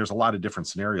did. I mean, there's a lot of different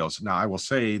scenarios. Now, I will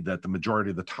say that the majority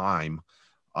of the time,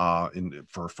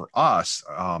 for us,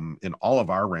 in all of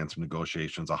our ransom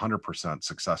negotiations, 100%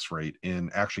 success rate in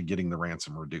actually getting the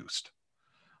ransom reduced.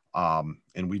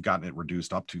 And we've gotten it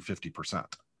reduced up to 50%.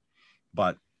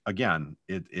 But again,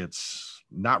 it's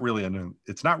not really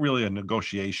a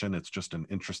negotiation. It's just an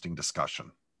interesting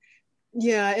discussion.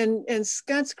 Yeah, and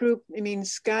Scott's group, I mean,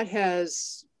 Scott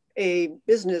has a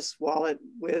business wallet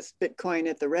with Bitcoin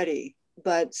at the ready.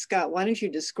 But Scott, why don't you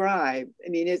describe, I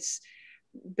mean, it's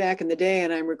back in the day,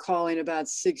 and I'm recalling about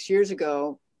 6 years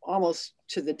ago, almost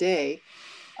to the day,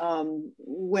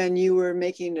 when you were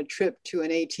making a trip to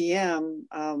an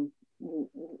ATM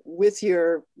with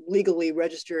your legally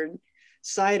registered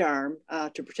sidearm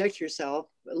to protect yourself,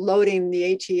 loading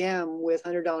the ATM with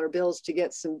 $100 bills to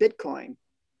get some Bitcoin.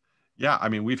 Yeah, I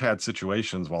mean, we've had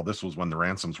situations, well, this was when the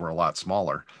ransoms were a lot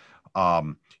smaller,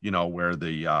 where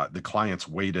the clients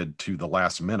waited to the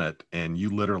last minute and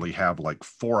you literally have like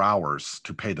 4 hours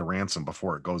to pay the ransom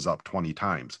before it goes up 20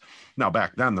 times. Now,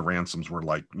 back then, the ransoms were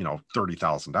like,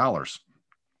 $30,000.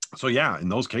 So yeah, in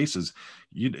those cases,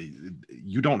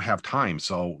 you don't have time.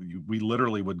 So we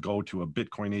literally would go to a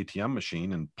Bitcoin ATM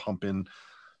machine and pump in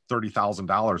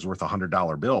 $30,000 worth of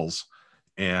 $100 bills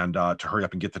and to hurry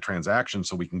up and get the transaction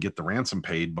so we can get the ransom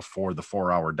paid before the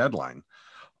 4-hour deadline.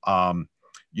 Now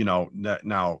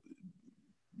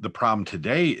the problem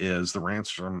today is the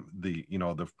ransom,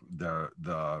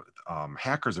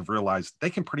 hackers have realized they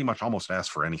can pretty much almost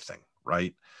ask for anything,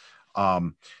 right?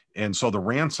 And so the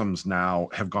ransoms now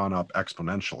have gone up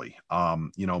exponentially.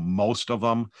 Most of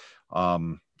them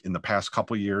in the past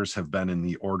couple of years have been in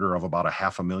the order of about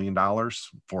 $500,000,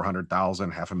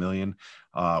 400,000,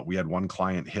 $500,000. We had one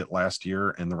client hit last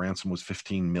year and the ransom was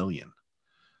 15 million.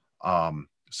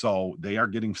 So they are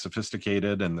getting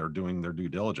sophisticated and they're doing their due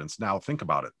diligence. Now think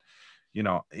about it.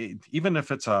 Even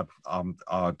if it's a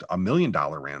 $1 million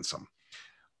ransom,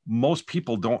 most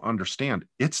people don't understand.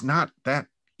 It's not that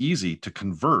easy to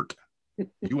convert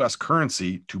US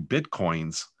currency to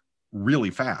Bitcoins really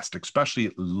fast,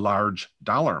 especially large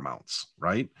dollar amounts,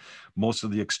 right? Most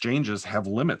of the exchanges have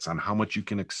limits on how much you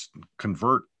can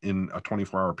convert in a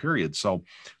 24-hour period. So,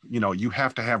 you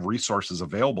have to have resources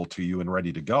available to you and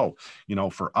ready to go.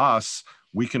 For us,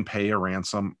 we can pay a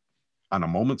ransom on a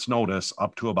moment's notice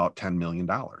up to about $10 million.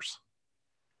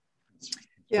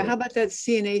 Yeah, how about that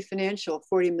CNA Financial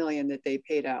 40 million that they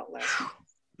paid out last month?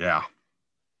 Yeah.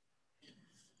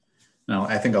 No,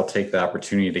 I think I'll take the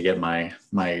opportunity to get my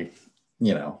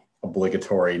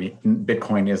obligatory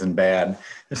Bitcoin isn't bad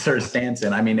sort of stance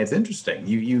in. I mean, it's interesting.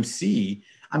 You see,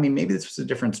 I mean, maybe this was a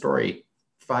different story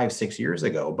 5-6 years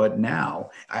ago, but now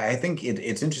I think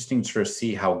it's interesting to sort of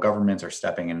see how governments are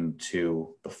stepping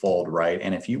into the fold, right?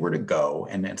 And if you were to go,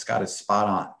 and Scott is spot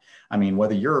on. I mean,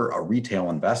 whether you're a retail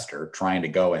investor trying to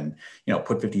go and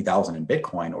put 50,000 in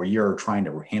Bitcoin, or you're trying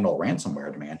to handle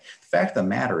ransomware demand, the fact of the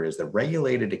matter is that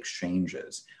regulated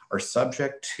exchanges are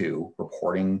subject to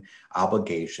reporting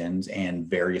obligations and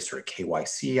various sort of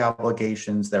KYC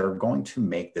obligations that are going to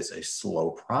make this a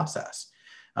slow process.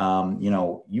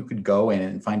 You could go in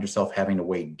and find yourself having to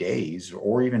wait days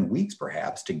or even weeks,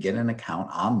 perhaps, to get an account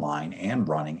online and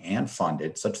running and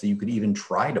funded, such that you could even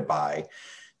try to buy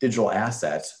digital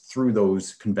assets through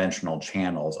those conventional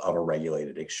channels of a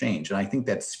regulated exchange. And I think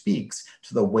that speaks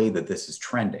to the way that this is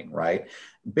trending, right?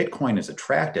 Bitcoin is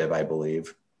attractive, I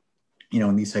believe,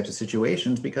 in these types of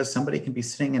situations, because somebody can be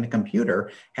sitting in a computer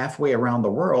halfway around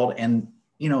the world and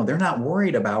they're not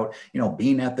worried about,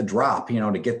 being at the drop,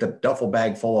 to get the duffel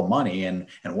bag full of money and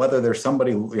whether there's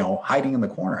somebody, hiding in the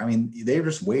corner. I mean, they're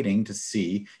just waiting to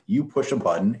see you push a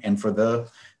button and for the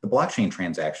blockchain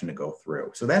transaction to go through.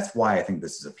 So that's why I think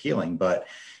this is appealing. But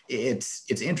it's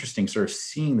interesting sort of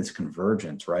seeing this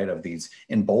convergence, right, of these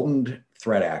emboldened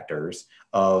threat actors,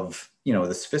 of,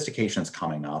 the sophistications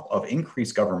coming up, of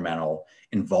increased governmental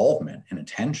involvement and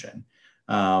attention.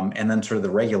 And then sort of the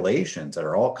regulations that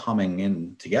are all coming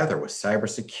in together with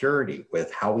cybersecurity,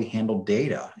 with how we handle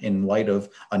data in light of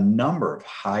a number of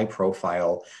high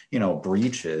profile,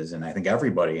 breaches. And I think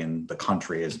everybody in the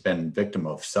country has been victim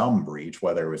of some breach,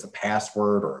 whether it was a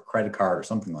password or a credit card or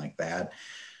something like that.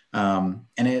 And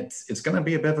it's going to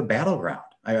be a bit of a battleground.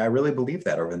 I really believe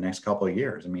that over the next couple of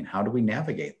years. I mean, how do we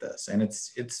navigate this? And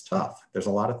it's tough. There's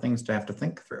a lot of things to have to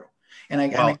think through.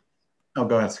 And oh,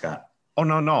 go ahead, Scott. Oh,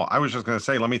 no. I was just going to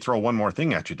say, let me throw one more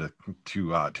thing at you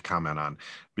to comment on,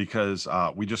 because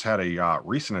we just had a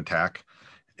recent attack,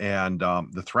 and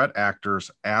the threat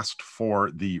actors asked for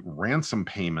the ransom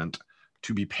payment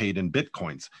to be paid in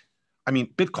Bitcoins. I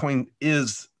mean, Bitcoin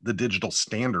is the digital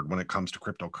standard when it comes to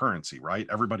cryptocurrency, right?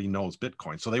 Everybody knows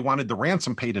Bitcoin. So they wanted the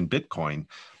ransom paid in Bitcoin,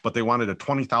 but they wanted a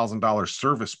 $20,000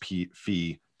 service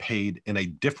fee paid in a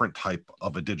different type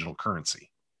of a digital currency.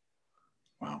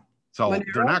 Wow. So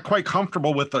they're not quite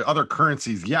comfortable with the other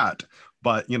currencies yet,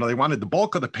 but they wanted the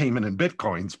bulk of the payment in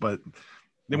Bitcoins, but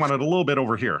they wanted a little bit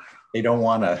over here. They don't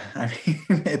want to. I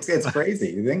mean, it's crazy.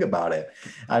 You think about it.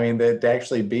 I mean, to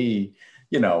actually be,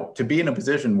 to be in a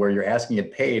position where you're asking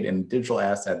it paid in a digital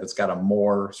asset that's got a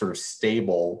more sort of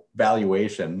stable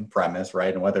valuation premise,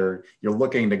 right? And whether you're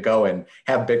looking to go and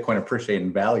have Bitcoin appreciate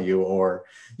in value, or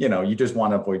you just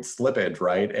want to avoid slippage,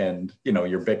 right? And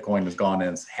your Bitcoin is gone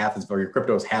and or your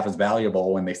crypto is half as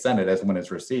valuable when they send it as when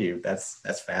it's received. That's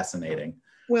fascinating.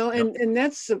 Well, and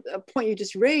that's a point you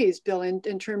just raised, Bill, in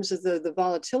terms of the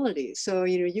volatility. So,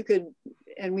 you could,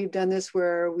 and we've done this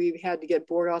where we've had to get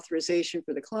board authorization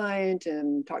for the client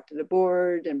and talk to the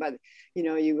board. And by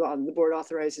the board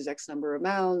authorizes X number of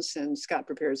amounts, and Scott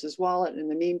prepares his wallet. In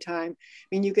the meantime, I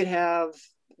mean, you could have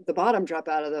the bottom drop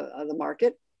out of the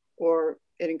market, or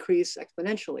it increase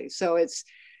exponentially. So it's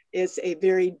a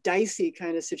very dicey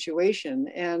kind of situation.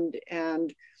 And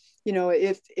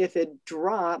if it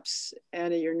drops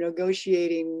and you're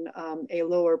negotiating a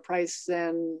lower price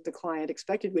than the client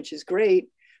expected, which is great,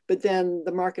 but then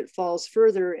the market falls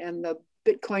further and the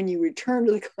Bitcoin you return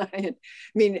to the client,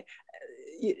 I mean,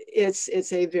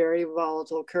 it's a very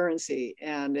volatile currency,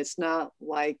 and it's not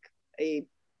like the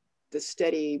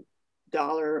steady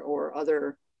dollar or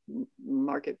other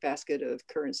market basket of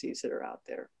currencies that are out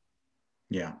there.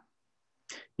 Yeah.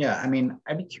 I mean,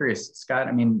 I'd be curious, Scott.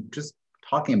 I mean, just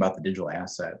talking about the digital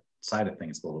asset side of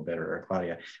things a little bit, or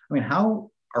Claudia, I mean,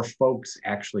 how are folks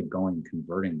actually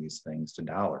converting these things to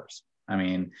dollars? I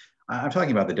mean, I'm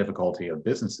talking about the difficulty of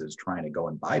businesses trying to go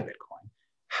and buy Bitcoin.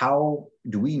 How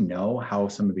do we know how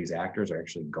some of these actors are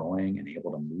actually going and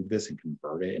able to move this and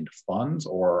convert it into funds?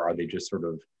 Or are they just sort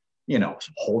of,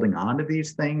 holding on to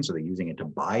these things? Are they using it to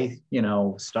buy,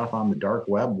 stuff on the dark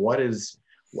web?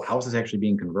 How is this actually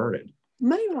being converted?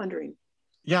 Money laundering.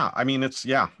 Yeah, I mean, it's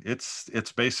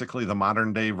basically the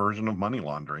modern day version of money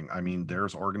laundering. I mean,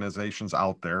 there's organizations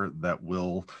out there that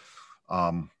will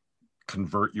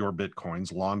convert your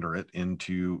Bitcoins, launder it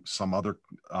into some other,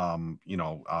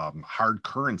 hard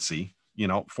currency,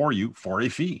 for you for a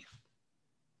fee.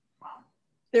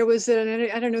 There was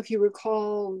I don't know if you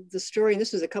recall the story, and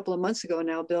this was a couple of months ago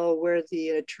now, Bill, where the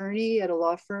attorney at a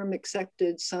law firm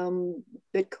accepted some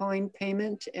Bitcoin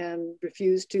payment and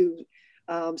refused to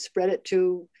spread it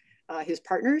to his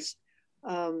partners,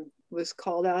 was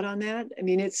called out on that. I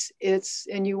mean, it's,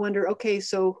 and you wonder, okay,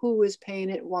 so who is paying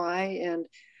it, why? And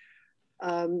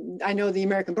I know the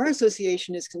American Bar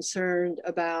Association is concerned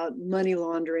about money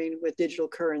laundering with digital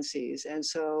currencies. And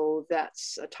so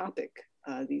that's a topic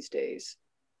these days.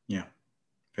 Yeah,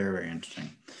 very, very interesting.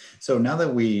 So now that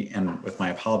and with my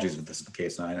apologies if this is the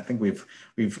case, I think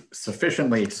we've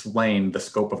sufficiently explained the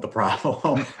scope of the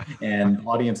problem, and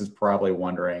audience is probably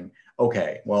wondering,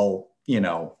 okay, well,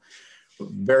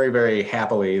 very, very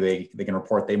happily, they can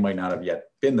report they might not have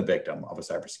yet been the victim of a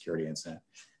cybersecurity incident.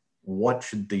 What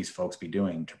should these folks be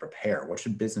doing to prepare? What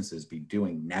should businesses be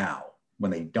doing now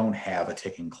when they don't have a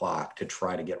ticking clock to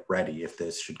try to get ready if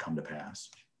this should come to pass?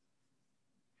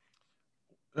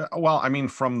 Well, I mean,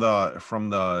 from the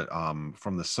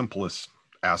simplest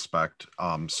aspect,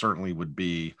 certainly would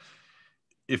be,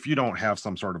 if you don't have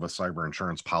some sort of a cyber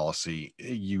insurance policy,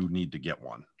 you need to get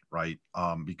one, right?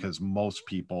 Because most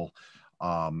people,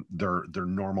 their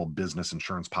normal business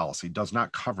insurance policy does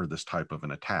not cover this type of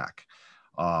an attack.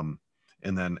 And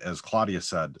then, as Claudia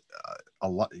said, a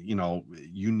lot,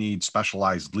 you need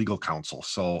specialized legal counsel.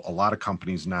 So a lot of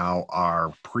companies now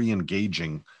are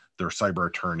pre-engaging their cyber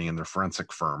attorney and their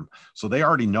forensic firm, so they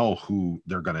already know who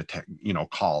they're going to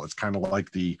call. It's kind of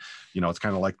like the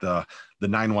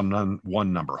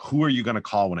 911 number. Who are you going to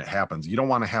call when it happens? You don't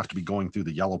want to have to be going through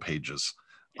the yellow pages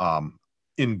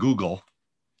in Google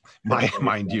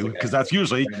mind you, because that's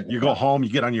usually you go home, you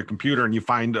get on your computer and you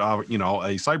find, you know,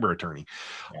 a cyber attorney.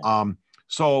 Yeah.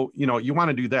 So, you know, you want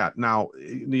to do that. Now,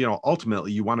 you know,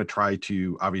 ultimately you want to try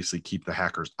to obviously keep the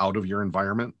hackers out of your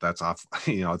environment. That's off,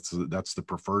 you know, that's the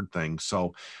preferred thing.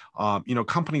 So, you know,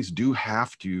 companies do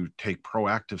have to take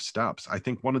proactive steps. I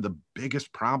think one of the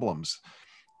biggest problems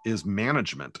is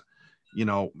management. You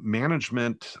know,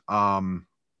 management, for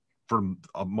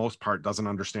the most part, doesn't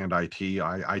understand IT.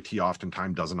 IT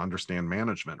oftentimes doesn't understand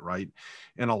management, right?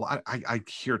 And a lot, I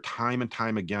hear time and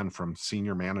time again from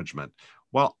senior management,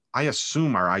 well, I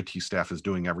assume our IT staff is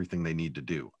doing everything they need to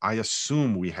do. I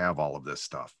assume we have all of this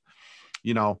stuff,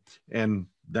 you know, and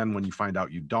then when you find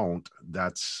out you don't,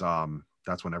 that's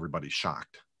when everybody's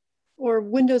shocked. Or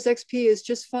Windows XP is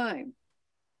just fine.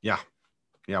 Yeah.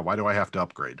 Yeah. Why do I have to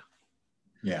upgrade?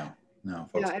 Yeah. No,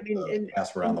 folks, yeah, I mean, the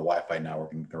password on the Wi-Fi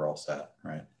networking, they're all set,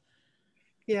 right?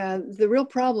 Yeah, the real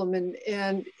problem,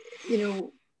 and you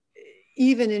know,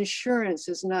 even insurance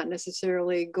is not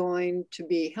necessarily going to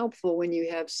be helpful when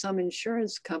you have some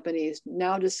insurance companies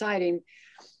now deciding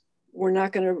we're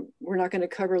not going to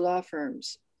cover law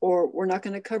firms, or we're not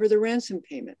going to cover the ransom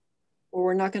payment, or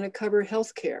we're not going to cover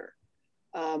healthcare,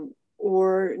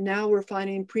 or now we're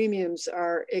finding premiums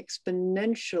are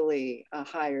exponentially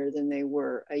higher than they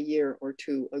were a year or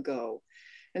two ago.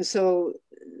 And so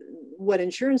what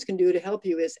insurance can do to help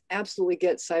you is absolutely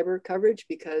get cyber coverage,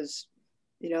 because,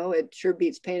 you know, it sure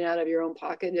beats paying out of your own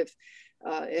pocket. If,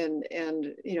 and,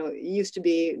 you know, it used to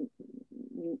be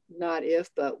not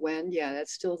if, but when, yeah,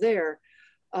 that's still there.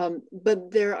 But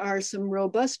there are some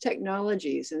robust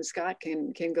technologies, and Scott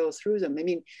can go through them. I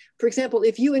mean, for example,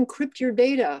 if you encrypt your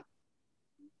data,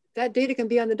 that data can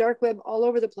be on the dark web all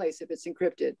over the place if it's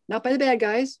encrypted, not by the bad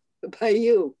guys, but by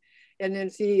you. And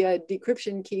if the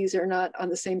decryption keys are not on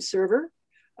the same server,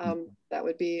 that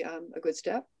would be a good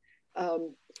step.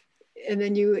 And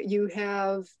then you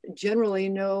have generally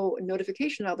no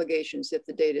notification obligations if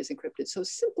the data is encrypted. So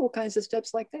simple kinds of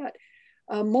steps like that.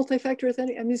 Multi-factor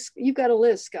authentication, I mean, you've got a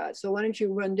list, Scott. So why don't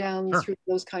you run down through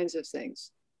those kinds of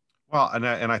things? Well, and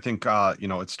I think, you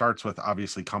know, it starts with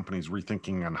obviously companies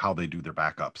rethinking on how they do their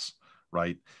backups,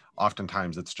 right?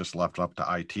 Oftentimes it's just left up to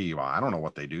IT. Well, I don't know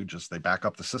what they do, just they back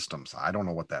up the systems. I don't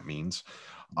know what that means.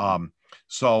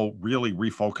 So really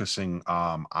refocusing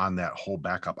on that whole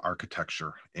backup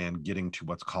architecture and getting to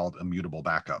what's called immutable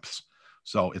backups.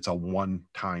 So it's a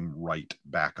one-time write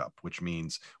backup, which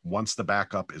means once the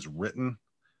backup is written,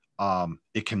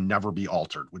 it can never be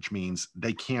altered, which means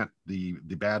they can't, the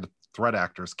bad threat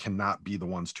actors cannot be the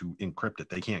ones to encrypt it.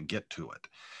 They can't get to it.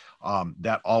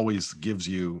 That always gives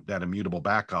you that immutable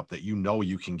backup that you know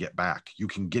you can get back. You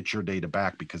can get your data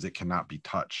back because it cannot be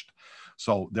touched.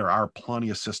 So there are plenty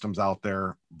of systems out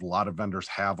there. A lot of vendors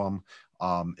have them,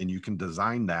 and you can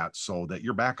design that so that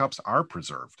your backups are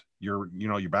preserved. Your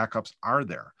backups are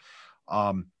there.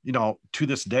 You know, to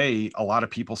this day, a lot of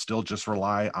people still just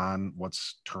rely on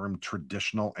what's termed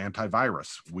traditional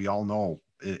antivirus. We all know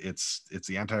it's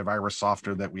the antivirus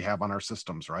software that we have on our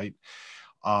systems, right?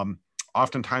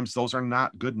 Oftentimes those are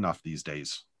not good enough these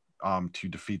days to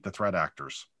defeat the threat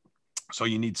actors. So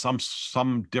you need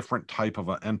some different type of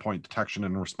an endpoint detection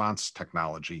and response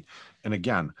technology. And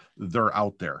again, they're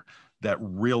out there that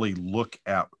really look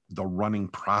at the running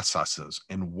processes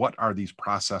and what are these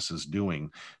processes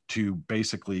doing to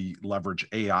basically leverage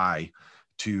AI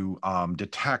to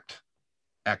detect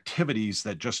activities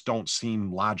that just don't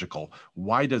seem logical.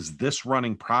 Why does this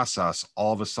running process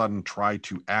all of a sudden try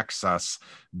to access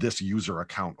this user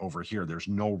account over here? There's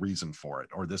no reason for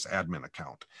it, or this admin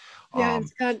account. Yeah, and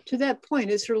Scott, to that point,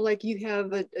 it's sort of like you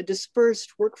have a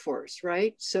dispersed workforce,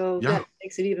 right? So that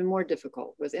makes it even more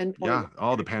difficult with endpoint. Yeah.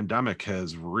 Oh, the pandemic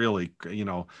has really, you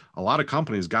know, a lot of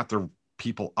companies got their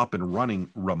people up and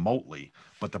running remotely,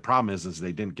 but the problem is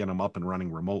they didn't get them up and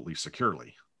running remotely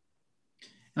securely.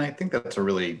 And I think that's a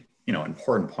really, you know,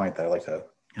 important point that I like to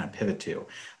kind of pivot to. I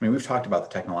mean, we've talked about the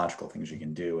technological things you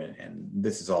can do, and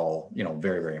this is all, you know,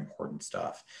 very, very important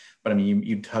stuff. But I mean,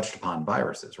 you touched upon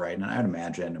viruses, right? And I'd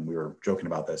imagine, and we were joking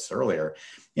about this earlier,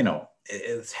 you know,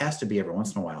 it has to be every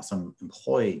once in a while, some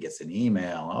employee gets an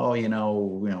email, oh, you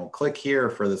know, click here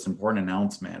for this important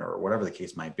announcement, or whatever the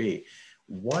case might be.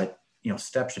 What, you know,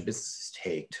 steps should businesses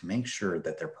take to make sure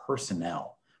that their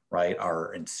personnel, right,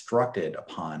 are instructed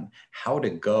upon how to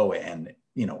go and,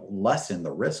 you know, lessen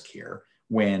the risk here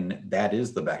when that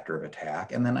is the vector of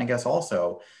attack? And then I guess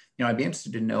also, you know, I'd be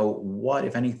interested to know what,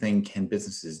 if anything, can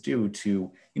businesses do to,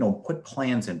 you know, put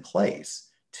plans in place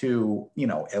to, you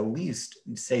know, at least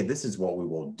say, this is what we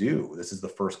will do. This is the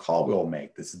first call we will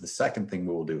make. This is the second thing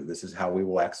we will do. This is how we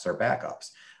will access our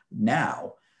backups.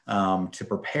 Now, to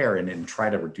prepare and try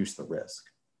to reduce the risk.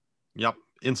 Yep.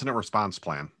 Incident response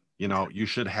plan. You know, you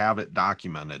should have it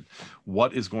documented.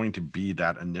 What is going to be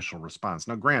that initial response?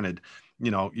 Now, granted,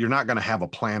 you know, you're not going to have a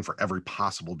plan for every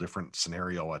possible different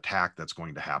scenario attack that's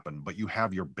going to happen, but you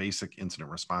have your basic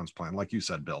incident response plan. Like you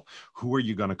said, Bill, who are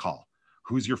you going to call?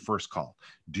 Who's your first call?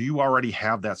 Do you already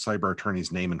have that cyber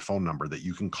attorney's name and phone number that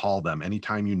you can call them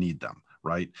anytime you need them,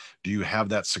 right? Do you have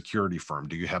that security firm?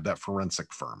 Do you have that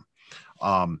forensic firm?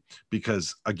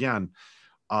 Because again,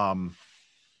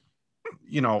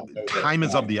 you know, time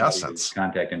is of the essence.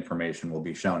 Contact information will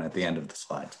be shown at the end of the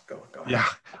slides. Go ahead. Yeah,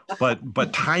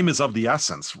 but time is of the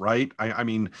essence, right? I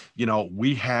mean, you know,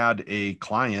 we had a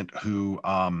client who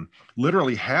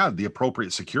literally had the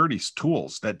appropriate security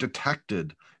tools that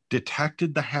detected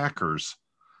the hackers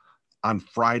on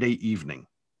Friday evening.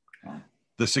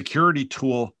 The security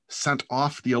tool sent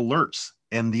off the alerts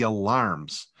and the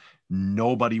alarms.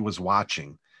 Nobody was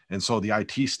watching. And so the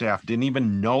IT staff didn't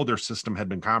even know their system had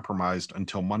been compromised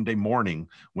until Monday morning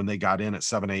when they got in at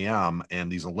 7 a.m. and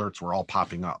these alerts were all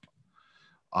popping up.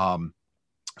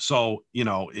 So, you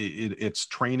know, it's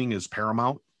training is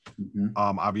paramount,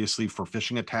 obviously, for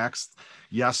phishing attacks.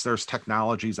 Yes, there's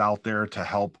technologies out there to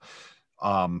help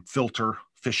filter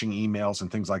phishing emails and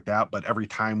things like that. But every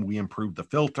time we improve the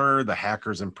filter, the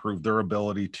hackers improve their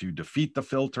ability to defeat the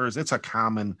filters. It's a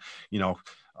common, you know,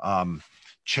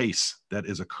 chase that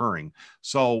is occurring.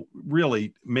 So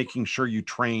really making sure you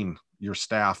train your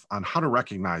staff on how to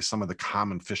recognize some of the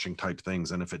common phishing type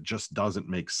things. And if it just doesn't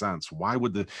make sense, why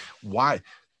would the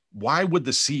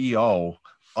CEO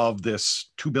of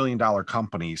this $2 billion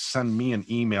company send me an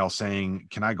email saying,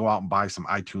 can I go out and buy some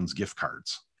iTunes gift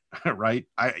cards? Right?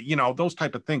 You know, those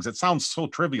type of things. It sounds so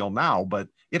trivial now, but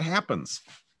it happens.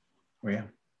 Oh yeah.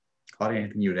 Claudia,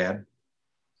 anything you'd add?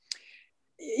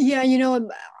 Yeah, you know,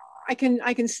 I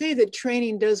can say that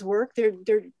training does work. There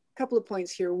are a couple of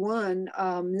points here. One,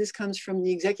 this comes from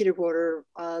the executive order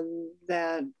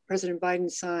that President Biden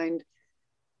signed.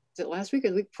 Is it last week or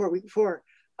the week before? Week before,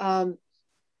 on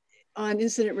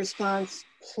incident response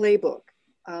playbook.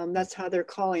 That's how they're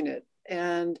calling it.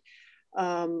 And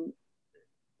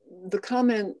the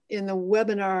comment in the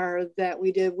webinar that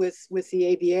we did with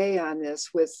the ABA on this,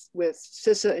 with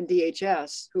CISA and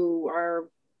DHS, who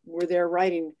were there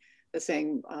writing the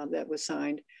thing that was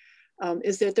signed,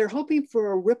 is that they're hoping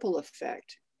for a ripple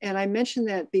effect. And I mention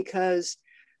that because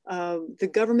the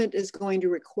government is going to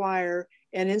require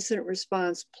an incident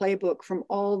response playbook from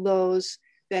all those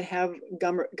that have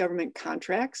government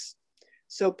contracts.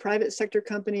 So private sector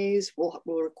companies will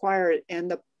require it.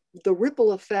 And the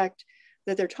ripple effect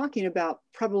that they're talking about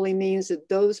probably means that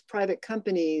those private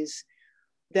companies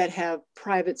that have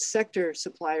private sector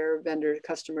supplier vendor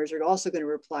customers are also going to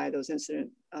apply those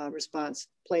incident response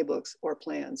playbooks or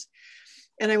plans.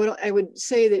 And I would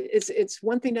say that it's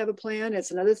one thing to have a plan,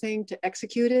 it's another thing to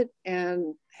execute it,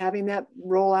 and having that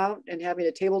roll out and having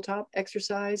a tabletop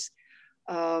exercise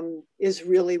is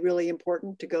really, really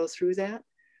important to go through that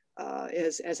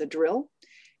as a drill.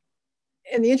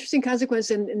 And the interesting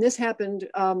consequence, and this happened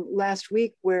last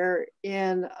week, where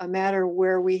in a matter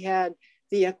where we had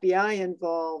the FBI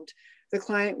involved, the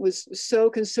client was so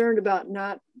concerned about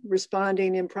not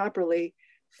responding improperly,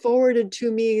 forwarded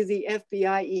to me the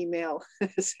FBI email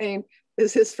saying,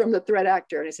 "Is this from the threat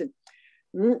actor?" And I said,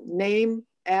 "Name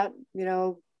at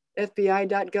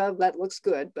FBI.gov. That looks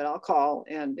good, but I'll call."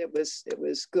 And it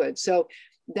was good. So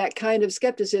that kind of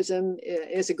skepticism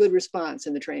is a good response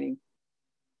in the training.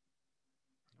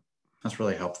 That's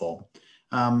really helpful.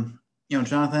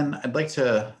 Jonathan, I'd like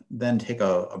to then take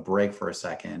a break for a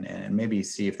second and maybe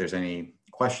see if there's any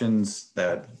questions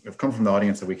that have come from the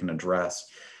audience that we can address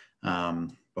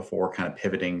before kind of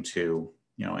pivoting to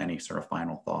any sort of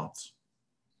final thoughts.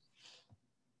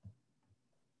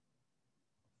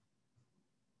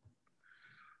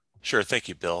 Sure, thank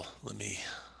you, Bill. Let me.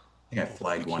 I think I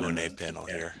flagged one in the panel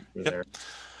here. Yep.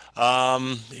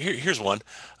 Here's one.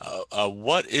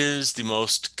 What is the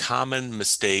most common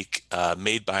mistake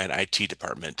made by an IT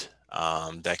department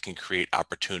that can create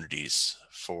opportunities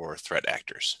for threat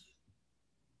actors?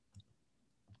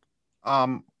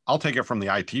 I'll take it from the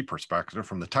IT perspective,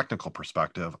 from the technical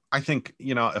perspective. I think,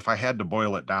 if I had to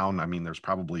boil it down, I mean, there's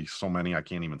probably so many, I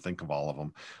can't even think of all of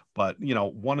them. But,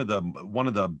 one of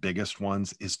the biggest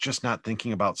ones is just not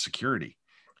thinking about security,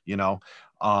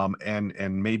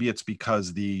 and maybe it's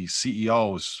because the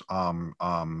CEOs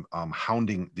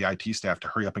hounding the IT staff to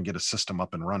hurry up and get a system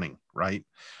up and running, right?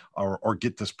 Or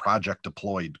get this project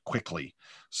deployed quickly.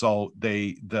 So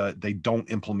they don't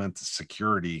implement the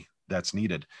security that's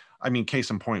needed. I mean, case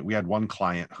in point, we had one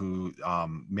client who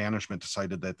management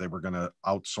decided that they were going to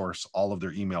outsource all of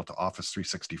their email to Office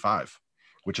 365,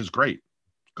 which is great,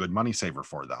 good money saver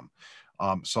for them.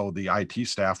 So the IT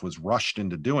staff was rushed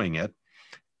into doing it,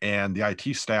 and the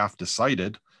IT staff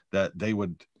decided that they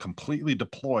would completely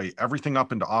deploy everything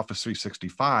up into Office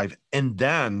 365 and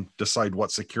then decide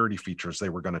what security features they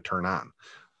were going to turn on.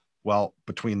 Well,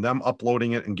 between them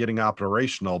uploading it and getting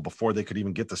operational before they could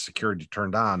even get the security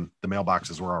turned on, the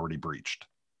mailboxes were already breached.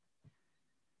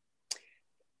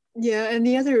 Yeah, and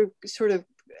the other sort of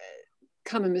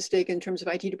common mistake in terms of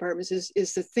IT departments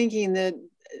is the thinking that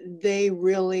they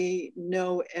really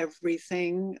know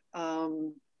everything,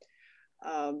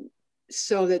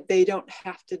 so that they don't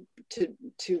have to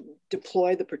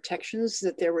deploy the protections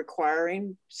that they're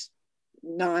requiring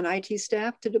non-IT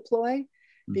staff to deploy,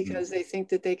 because they think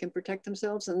that they can protect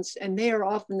themselves, and they are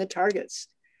often the targets.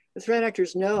 The threat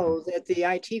actors know that the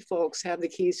IT folks have the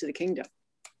keys to the kingdom.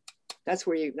 That's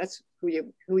who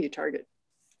you target.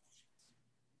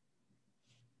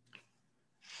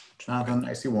 Jonathan,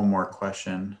 I see one more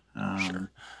question. Sure.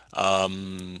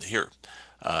 Here,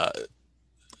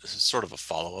 this is sort of a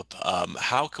follow-up.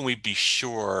 How can we be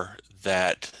sure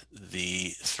that the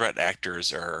threat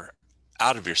actors are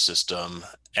out of your system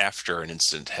after an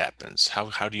incident happens?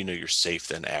 How do you know you're safe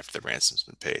then after the ransom's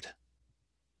been paid?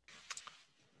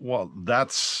 Well,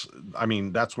 that's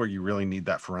where you really need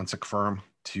that forensic firm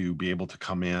to be able to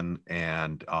come in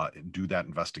and do that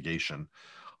investigation,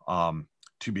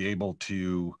 to be able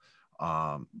to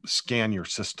scan your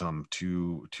system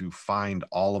to find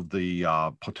all of the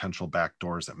potential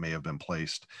backdoors that may have been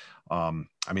placed.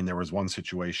 I mean, there was one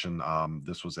situation,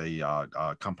 this was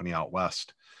a company out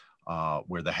west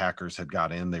where the hackers had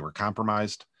got in, they were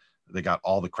compromised, they got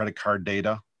all the credit card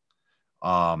data,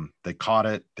 they caught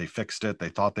it, they fixed it, they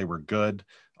thought they were good.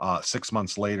 6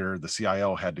 months later, the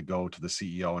CIO had to go to the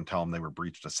CEO and tell them they were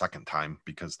breached a second time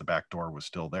because the back door was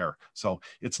still there. So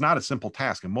it's not a simple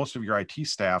task. And most of your IT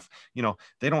staff,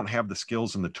 they don't have the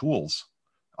skills and the tools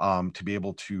to be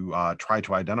able to try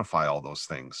to identify all those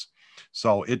things.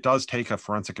 So it does take a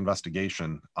forensic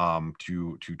investigation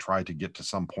to try to get to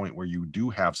some point where you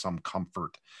do have some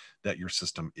comfort that your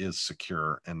system is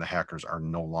secure and the hackers are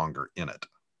no longer in it.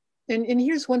 And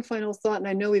here's one final thought, and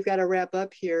I know we've got to wrap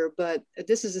up here, but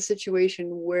this is a situation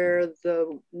where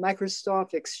the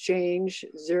Microsoft Exchange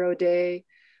 0-day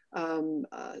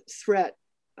threat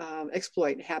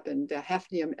exploit happened, the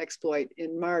Hafnium exploit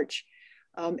in March.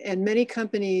 And many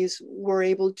companies were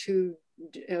able to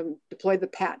deploy the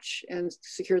patch and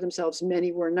secure themselves.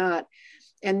 Many were not.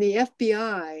 And the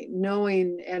FBI,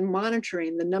 knowing and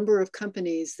monitoring the number of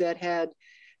companies that had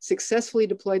successfully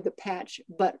deployed the patch,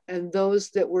 and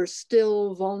those that were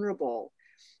still vulnerable,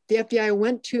 the FBI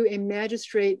went to a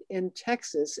magistrate in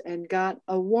Texas and got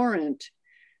a warrant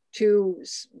to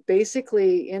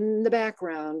basically, in the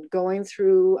background, going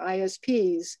through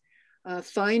ISPs,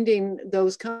 finding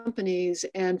those companies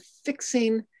and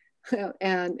fixing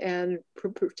and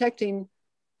protecting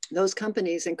those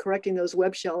companies and correcting those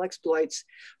web shell exploits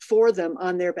for them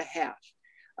on their behalf.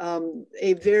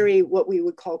 A very, what we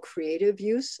would call, creative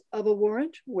use of a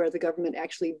warrant, where the government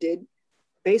actually did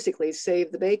basically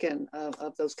save the bacon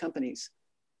of those companies.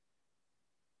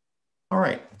 All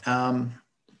right.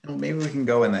 Maybe we can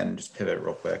go and then just pivot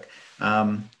real quick.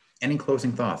 Any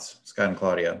closing thoughts, Scott and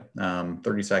Claudia?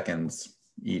 30 seconds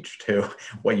each to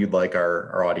what you'd like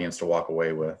our audience to walk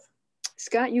away with.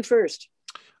 Scott, you first.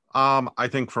 I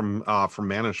think from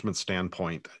management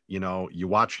standpoint, you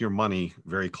watch your money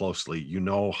very closely.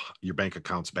 Your bank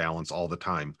account's balance all the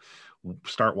time.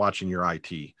 Start watching your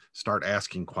IT. Start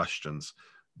asking questions.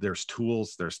 There's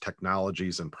tools, there's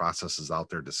technologies and processes out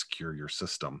there to secure your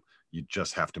system. You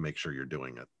just have to make sure you're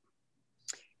doing it.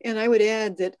 And I would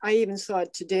add that I even saw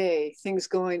it today, things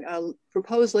going,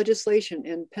 proposed legislation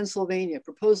in Pennsylvania,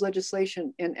 proposed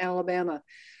legislation in Alabama.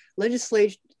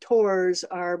 Legislators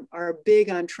are big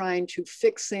on trying to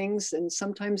fix things, and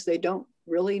sometimes they don't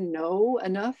really know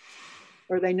enough,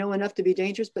 or they know enough to be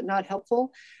dangerous but not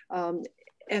helpful.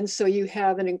 And so you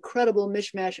have an incredible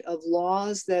mishmash of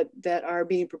laws that are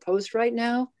being proposed right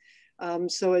now.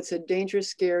 So it's a dangerous,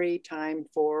 scary time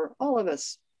for all of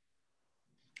us.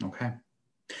 Okay.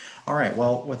 All right.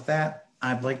 Well, with that,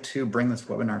 I'd like to bring this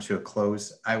webinar to a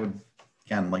close. I would,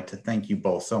 again, like to thank you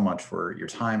both so much for your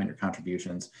time and your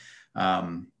contributions.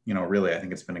 Really, I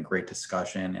think it's been a great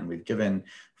discussion, and we've given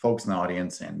folks in the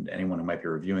audience and anyone who might be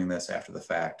reviewing this after the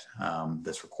fact,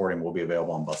 this recording will be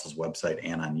available on Butzel's website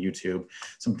and on YouTube,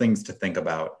 some things to think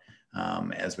about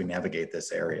as we navigate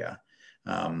this area.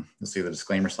 You'll see the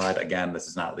disclaimer slide. Again, this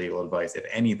is not legal advice. If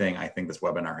anything, I think this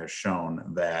webinar has shown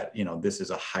that, this is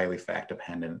a highly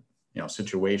fact-dependent,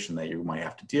 situation that you might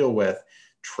have to deal with.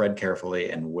 Tread carefully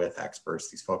and with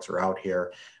experts. These folks are out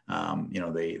here.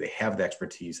 They have the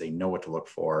expertise. They know what to look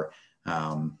for.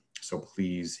 So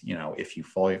please, if you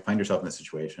find yourself in this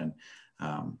situation,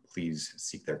 please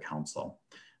seek their counsel.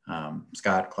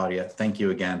 Scott, Claudia, thank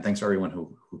you again. Thanks to everyone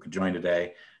who could join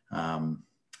today.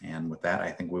 And with that,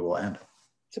 I think we will end.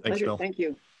 It's a pleasure. Thank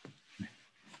you.